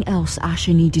nothing else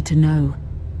Asher needed to know.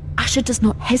 Asher does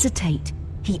not hesitate.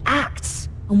 He acts,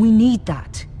 and we need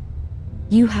that.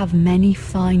 You have many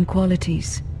fine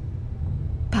qualities,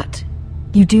 but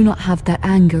you do not have that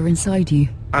anger inside you.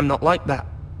 I'm not like that,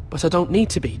 but I don't need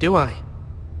to be, do I?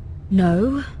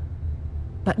 No,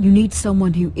 but you need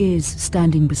someone who is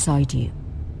standing beside you.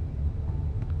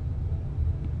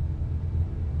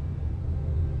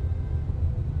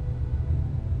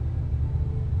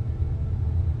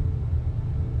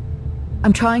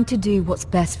 I'm trying to do what's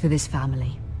best for this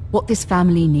family, what this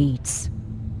family needs.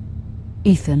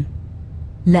 Ethan,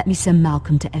 let me send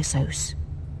Malcolm to Essos.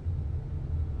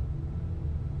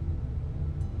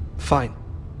 Fine.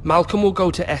 Malcolm will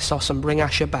go to Essos and bring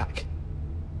Asher back.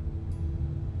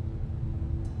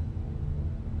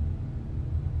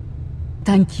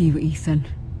 Thank you, Ethan.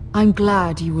 I'm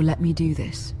glad you will let me do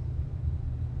this.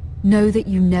 Know that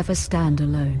you never stand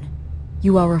alone.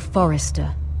 You are a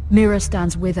Forrester. Mira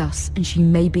stands with us, and she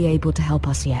may be able to help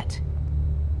us yet.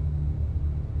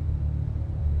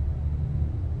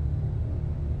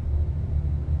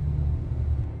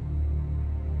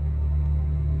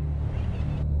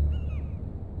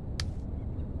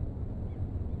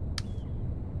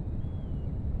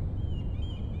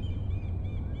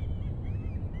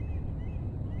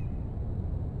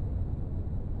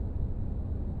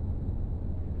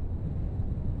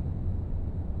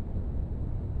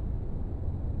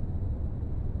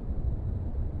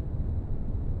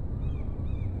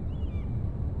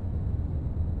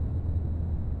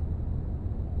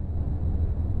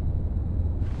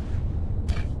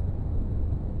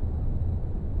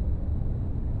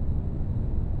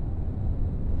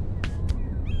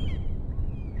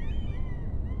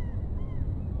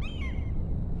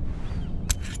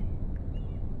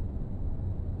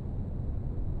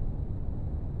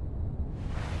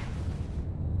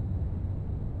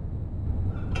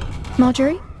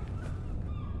 Marjorie?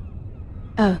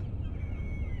 Oh.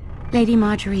 Lady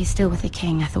Marjorie is still with the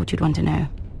king. I thought you'd want to know.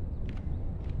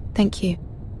 Thank you.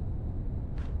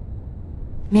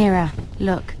 Mira,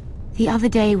 look. The other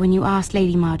day when you asked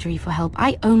Lady Marjorie for help,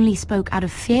 I only spoke out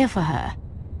of fear for her.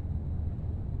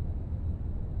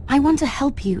 I want to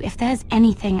help you if there's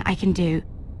anything I can do.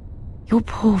 Your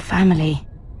poor family.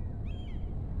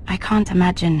 I can't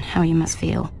imagine how you must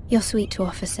feel. You're sweet to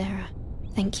offer, Sarah.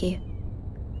 Thank you.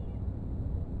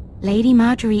 Lady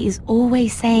Marjorie is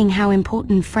always saying how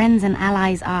important friends and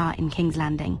allies are in King's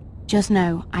Landing. Just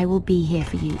know, I will be here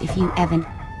for you if you ever...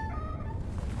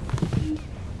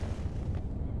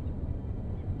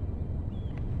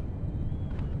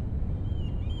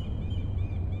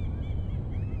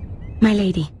 My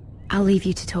lady, I'll leave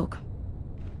you to talk.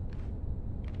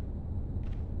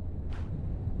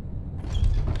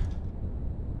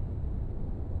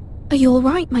 Are you all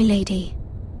right, my lady?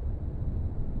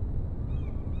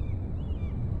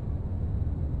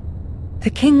 The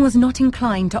king was not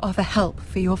inclined to offer help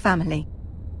for your family.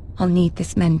 I'll need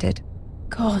this mended.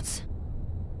 Gods.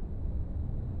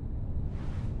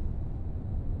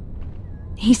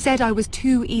 He said I was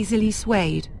too easily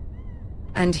swayed.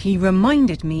 And he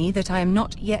reminded me that I am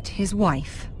not yet his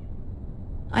wife.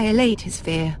 I allayed his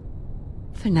fear.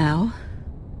 For now.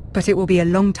 But it will be a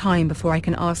long time before I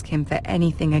can ask him for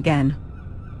anything again.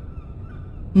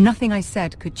 Nothing I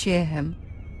said could cheer him.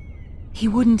 He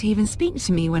wouldn't even speak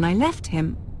to me when I left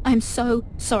him. I'm so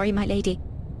sorry, my lady.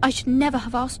 I should never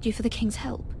have asked you for the king's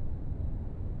help.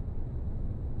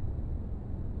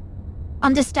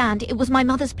 Understand, it was my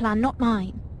mother's plan, not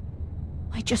mine.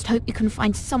 I just hope you can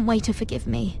find some way to forgive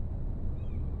me.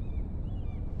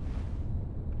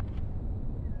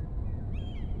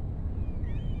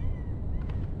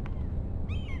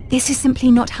 This is simply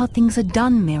not how things are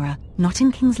done, Mira. Not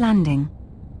in King's Landing.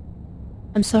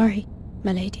 I'm sorry,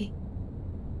 my lady.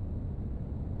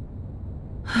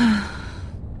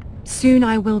 Soon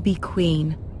I will be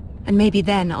queen, and maybe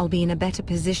then I'll be in a better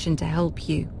position to help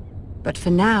you. But for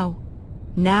now,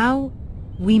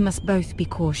 we must both be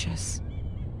cautious.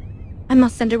 I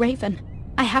must send a raven.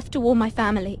 I have to warn my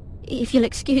family. If you'll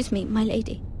excuse me, my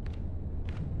lady.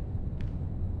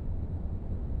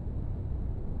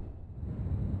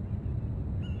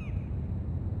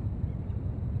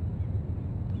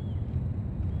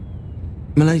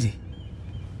 Milady.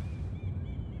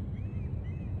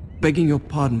 Begging your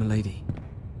pardon, milady.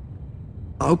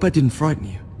 I hope I didn't frighten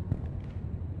you.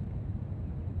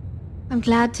 I'm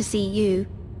glad to see you.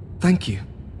 Thank you,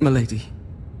 milady.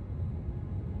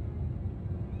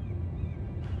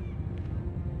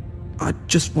 I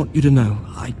just want you to know,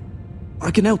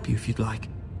 I can help you if you'd like.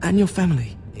 And your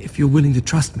family, if you're willing to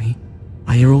trust me.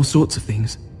 I hear all sorts of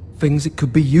things. Things that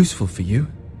could be useful for you.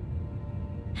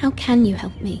 How can you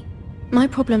help me? My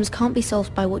problems can't be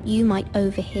solved by what you might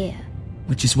overhear.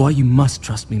 Which is why you must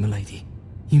trust me, milady.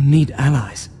 You need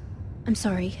allies. I'm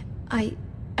sorry. I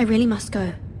really must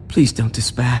go. Please don't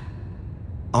despair.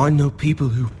 I know people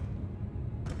who...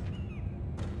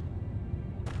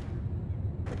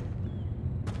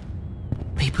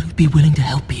 People who'd be willing to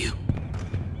help you.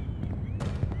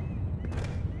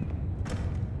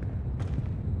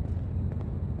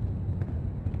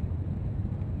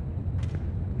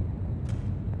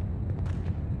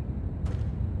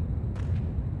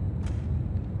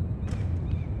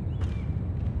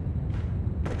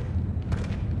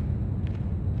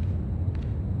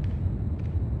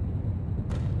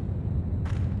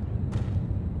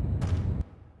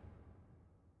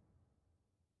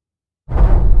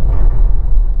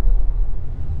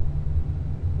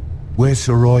 Where's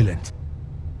Sir Royland?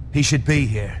 He should be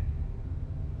here.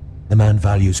 The man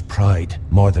values pride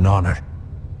more than honor.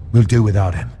 We'll do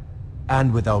without him.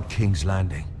 And without King's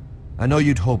Landing. I know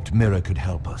you'd hoped Mira could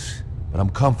help us, but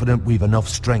I'm confident we've enough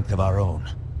strength of our own.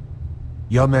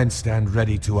 Your men stand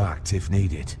ready to act if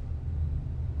needed.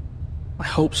 I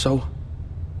hope so.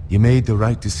 You made the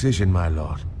right decision, my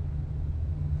lord.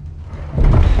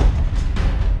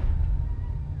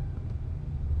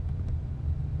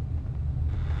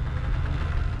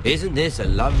 Isn't this a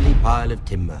lovely pile of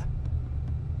timber?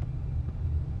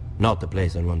 Not the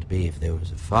place I'd want to be if there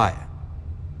was a fire.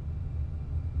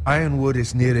 Ironwood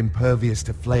is near impervious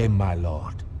to flame, my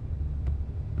lord.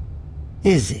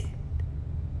 Is it?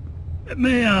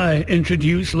 May I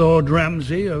introduce Lord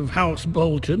Ramsay of House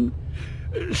Bolton,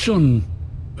 son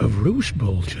of Roose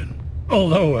Bolton.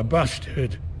 Although a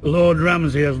bastard, Lord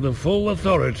Ramsay has the full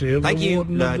authority of the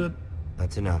Warden of the...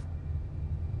 That's enough.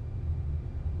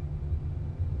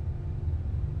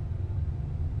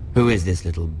 Who is this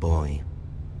little boy?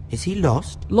 Is he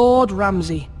lost? Lord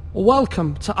Ramsay,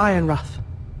 welcome to Ironrath.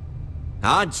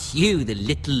 Aren't you the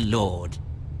little lord?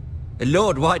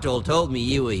 Lord Whitehall told me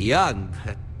you were young,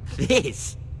 but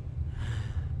this...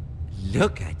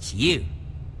 Look at you.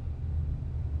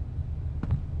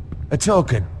 A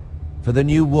token for the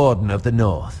new Warden of the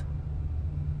North.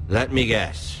 Let me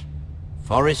guess.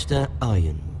 Forrester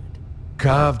Ironwood.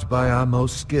 Carved by our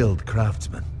most skilled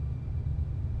craftsmen.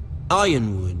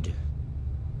 Ironwood.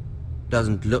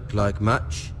 Doesn't look like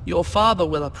much. Your father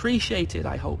will appreciate it,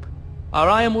 I hope. Our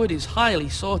ironwood is highly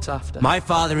sought after. My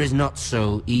father is not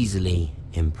so easily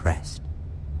impressed.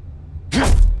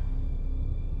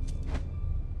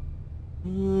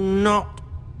 Not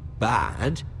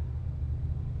bad.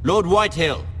 Lord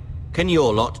Whitehill, can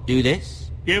your lot do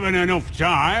this? Given enough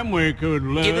time, we could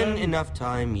learn. Given enough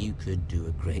time, you could do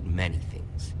a great many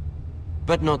things.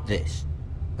 But not this,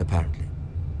 apparently.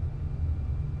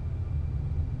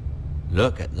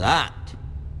 Look at that.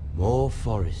 More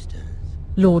Forresters.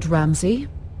 Lord Ramsay?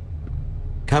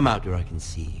 Come out where I can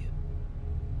see you.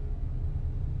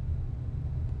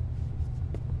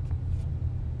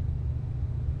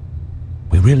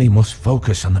 We really must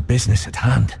focus on the business at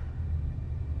hand.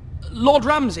 Lord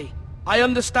Ramsay, I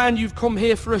understand you've come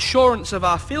here for assurance of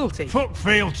our fealty. Fuck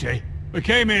fealty. We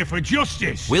came here for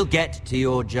justice. We'll get to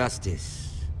your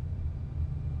justice.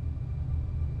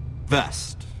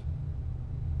 First,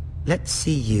 let's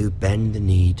see you bend the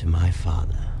knee to my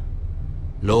father,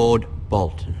 Lord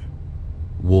Bolton,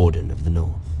 Warden of the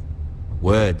North.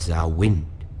 Words are wind.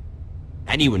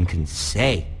 Anyone can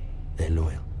say they're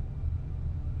loyal.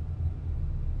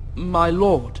 My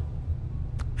lord.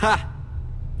 Ha!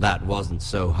 That wasn't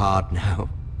so hard now,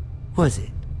 was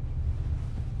it?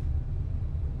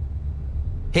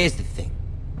 Here's the thing.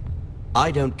 I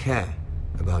don't care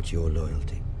about your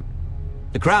loyalty.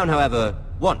 The Crown, however,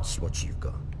 wants what you've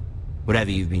got. Whatever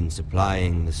you've been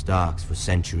supplying the Starks for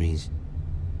centuries.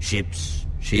 Ships,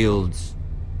 shields,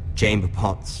 chamber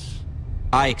pots.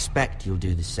 I expect you'll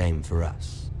do the same for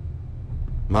us.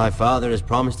 My father has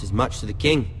promised as much to the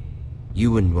king.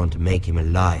 You wouldn't want to make him a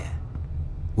liar,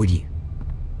 would you?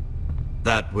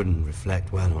 That wouldn't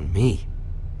reflect well on me.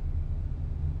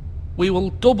 We will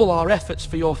double our efforts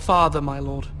for your father, my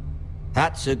lord.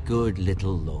 That's a good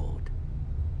little lord.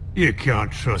 You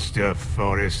can't trust her,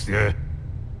 Forrester.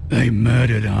 They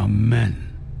murdered our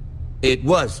men. It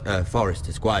was a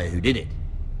Forrester squire who did it.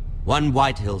 One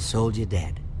Whitehill soldier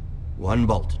dead. One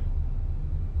Bolton.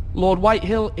 Lord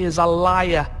Whitehill is a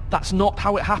liar. That's not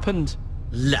how it happened.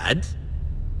 Lad?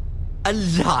 A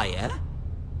liar?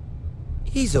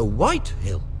 He's a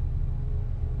Whitehill.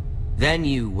 Then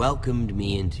you welcomed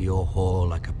me into your hall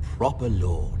like a proper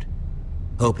lord,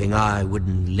 hoping I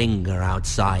wouldn't linger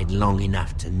outside long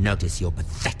enough to notice your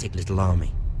pathetic little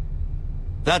army.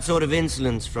 That sort of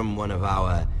insolence from one of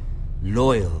our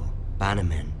loyal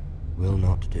bannermen will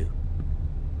not do.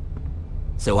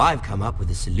 So I've come up with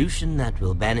a solution that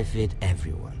will benefit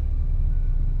everyone.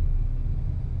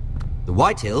 The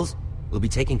Whitehills will be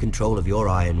taking control of your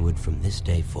Ironwood from this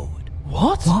day forward.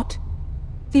 What? What?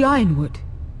 The Ironwood?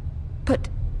 But...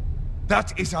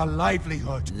 That is our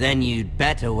livelihood. Then you'd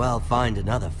better well find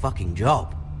another fucking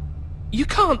job. You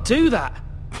can't do that.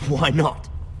 Why not?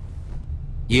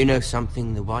 You know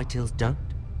something the Whitehills don't?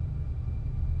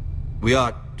 We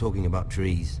are talking about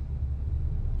trees.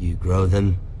 You grow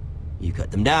them, you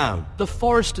cut them down. The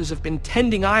Foresters have been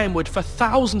tending Ironwood for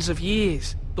thousands of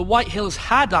years. The Whitehills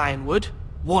had Ironwood,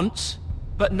 once,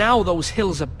 but now those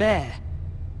hills are bare.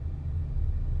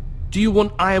 Do you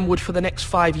want Ironwood for the next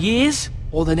 5 years,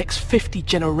 or the next 50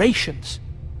 generations?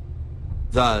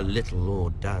 The little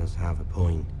lord does have a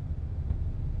point.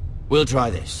 We'll try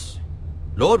this.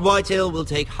 Lord Whitehill will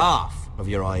take half of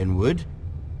your Ironwood,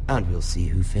 and we'll see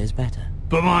who fares better.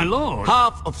 But my lord...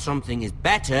 Half of something is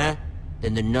better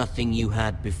than the nothing you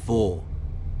had before.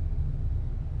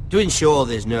 To ensure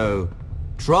there's no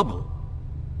trouble,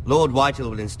 Lord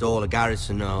Whitehill will install a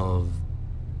garrison of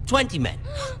 20 men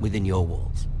within your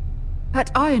walls.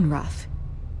 At Ironrath?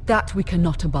 That we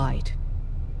cannot abide.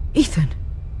 Ethan!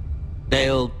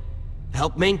 They'll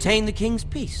help maintain the king's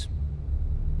peace.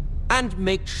 And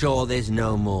make sure there's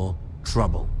no more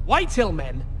trouble. Whitehill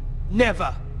men?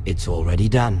 Never. It's already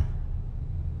done.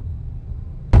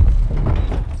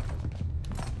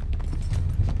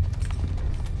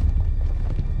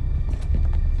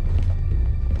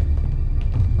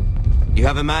 You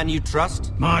have a man you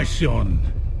trust? My son,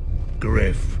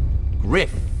 Griff.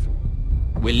 Griff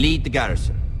will lead the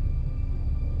garrison.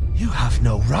 You have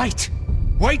no right.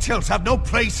 Whitehills have no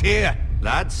place here.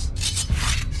 Lads,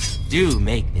 do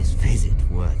make this visit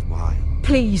worthwhile.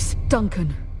 Please,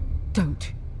 Duncan,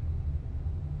 don't.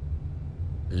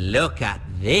 Look at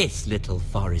this, little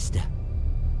Forrester.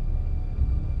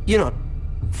 You're not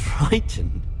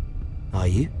frightened, are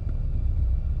you?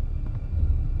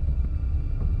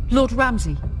 Lord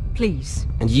Ramsay, please.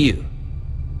 And you?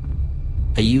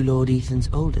 Are you Lord Ethan's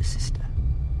older sister?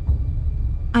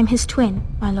 I'm his twin,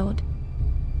 my lord.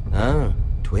 Ah,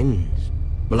 twins.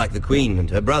 Well, like the Queen and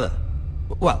her brother.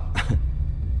 Well,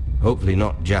 hopefully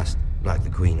not just like the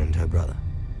Queen and her brother.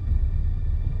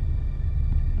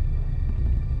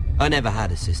 I never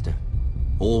had a sister.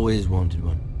 Always wanted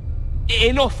one.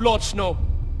 Enough, Lord Snow.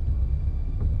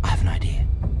 I have an idea.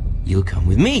 You'll come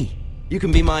with me. You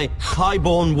can be my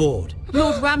highborn ward.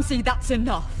 Lord Ramsay, that's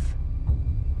enough.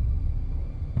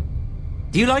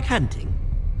 Do you like hunting?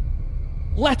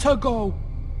 Let her go.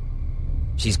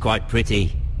 She's quite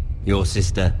pretty, your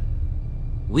sister.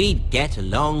 We'd get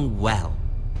along well.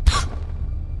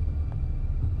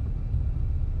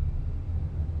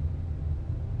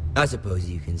 I suppose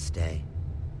you can stay.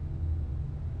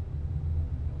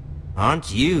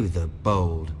 Aren't you the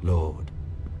bold lord?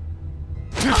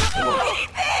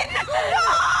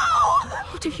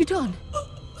 What have you done?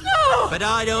 No! But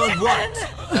I don't want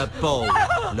a bold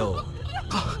lord.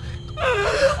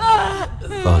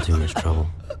 Far too much trouble.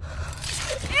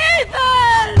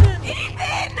 Ethan!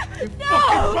 Ethan!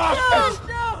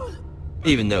 No!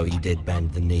 Even though you did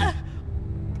bend the knee.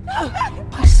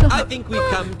 My son. I think we've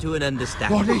come to an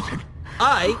understanding. Lord Ethan!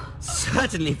 I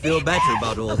certainly feel better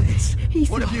about all this.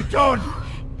 What have you done?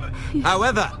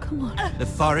 However, the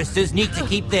Foresters need to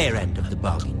keep their end of the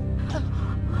bargain.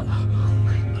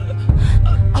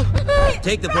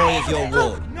 Take the boy as your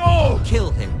ward. No! Kill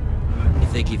him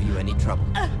if they give you any trouble.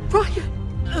 Brian!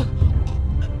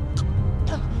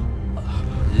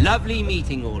 Lovely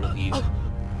meeting all of you.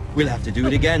 We'll have to do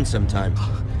it again sometime.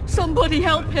 Somebody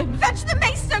help him! Fetch the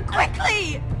maester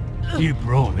quickly! You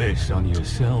brought this on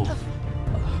yourself.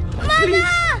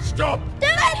 Mama! Stop!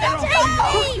 Don't let them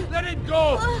take me! Let it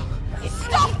go!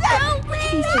 Stop them! Help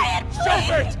me! Ryan, Stop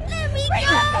it! Let me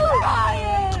go!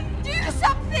 Ryan! Do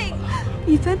something!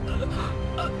 Ethan?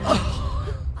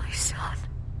 My son.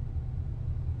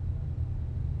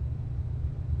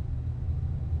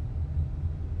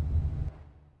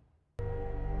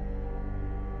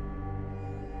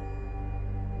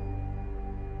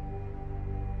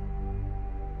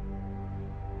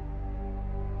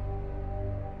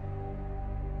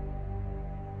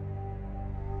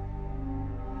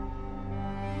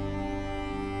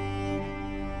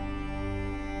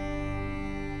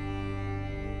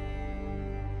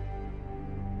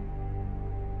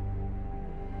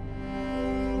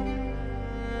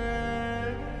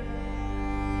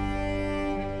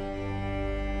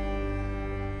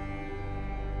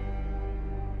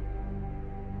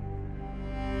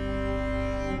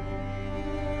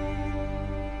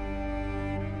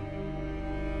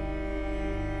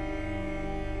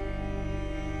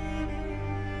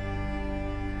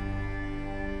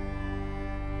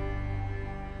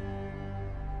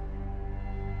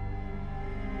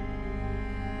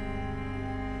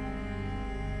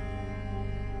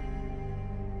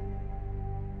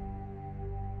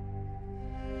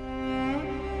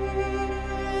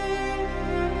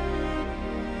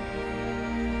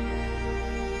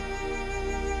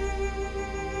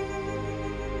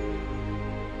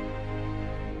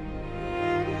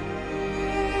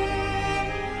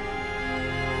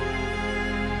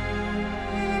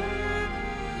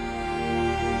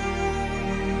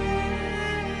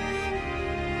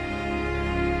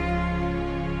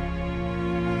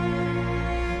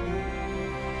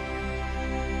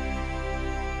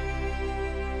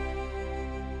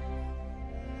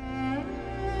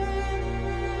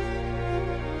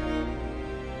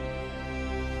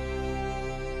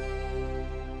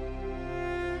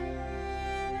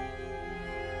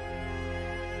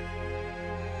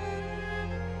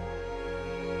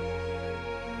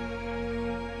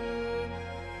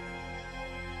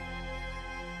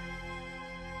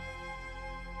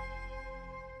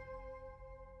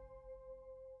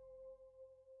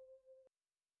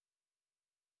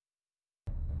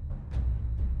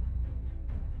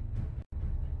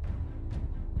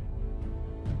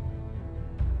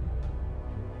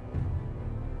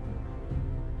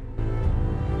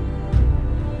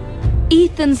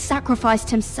 Ethan sacrificed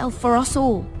himself for us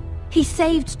all. He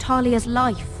saved Talia's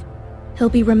life. He'll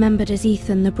be remembered as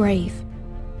Ethan the Brave.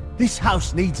 This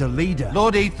house needs a leader.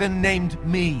 Lord Ethan named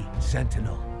me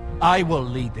Sentinel. I will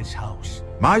lead this house.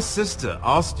 My sister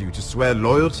asked you to swear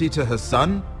loyalty to her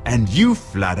son, and you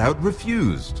flat out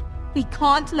refused. We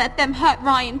can't let them hurt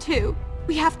Ryan too.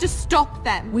 We have to stop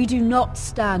them. We do not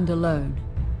stand alone.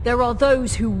 There are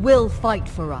those who will fight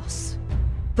for us.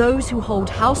 Those who hold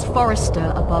House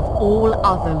Forrester above all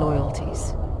other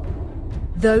loyalties.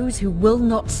 Those who will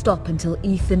not stop until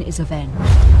Ethan is avenged.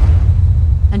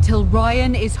 Until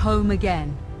Ryan is home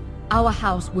again, our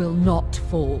house will not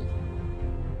fall.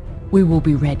 We will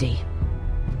be ready.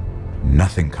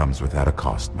 Nothing comes without a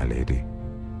cost, my lady.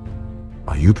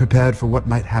 Are you prepared for what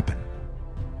might happen?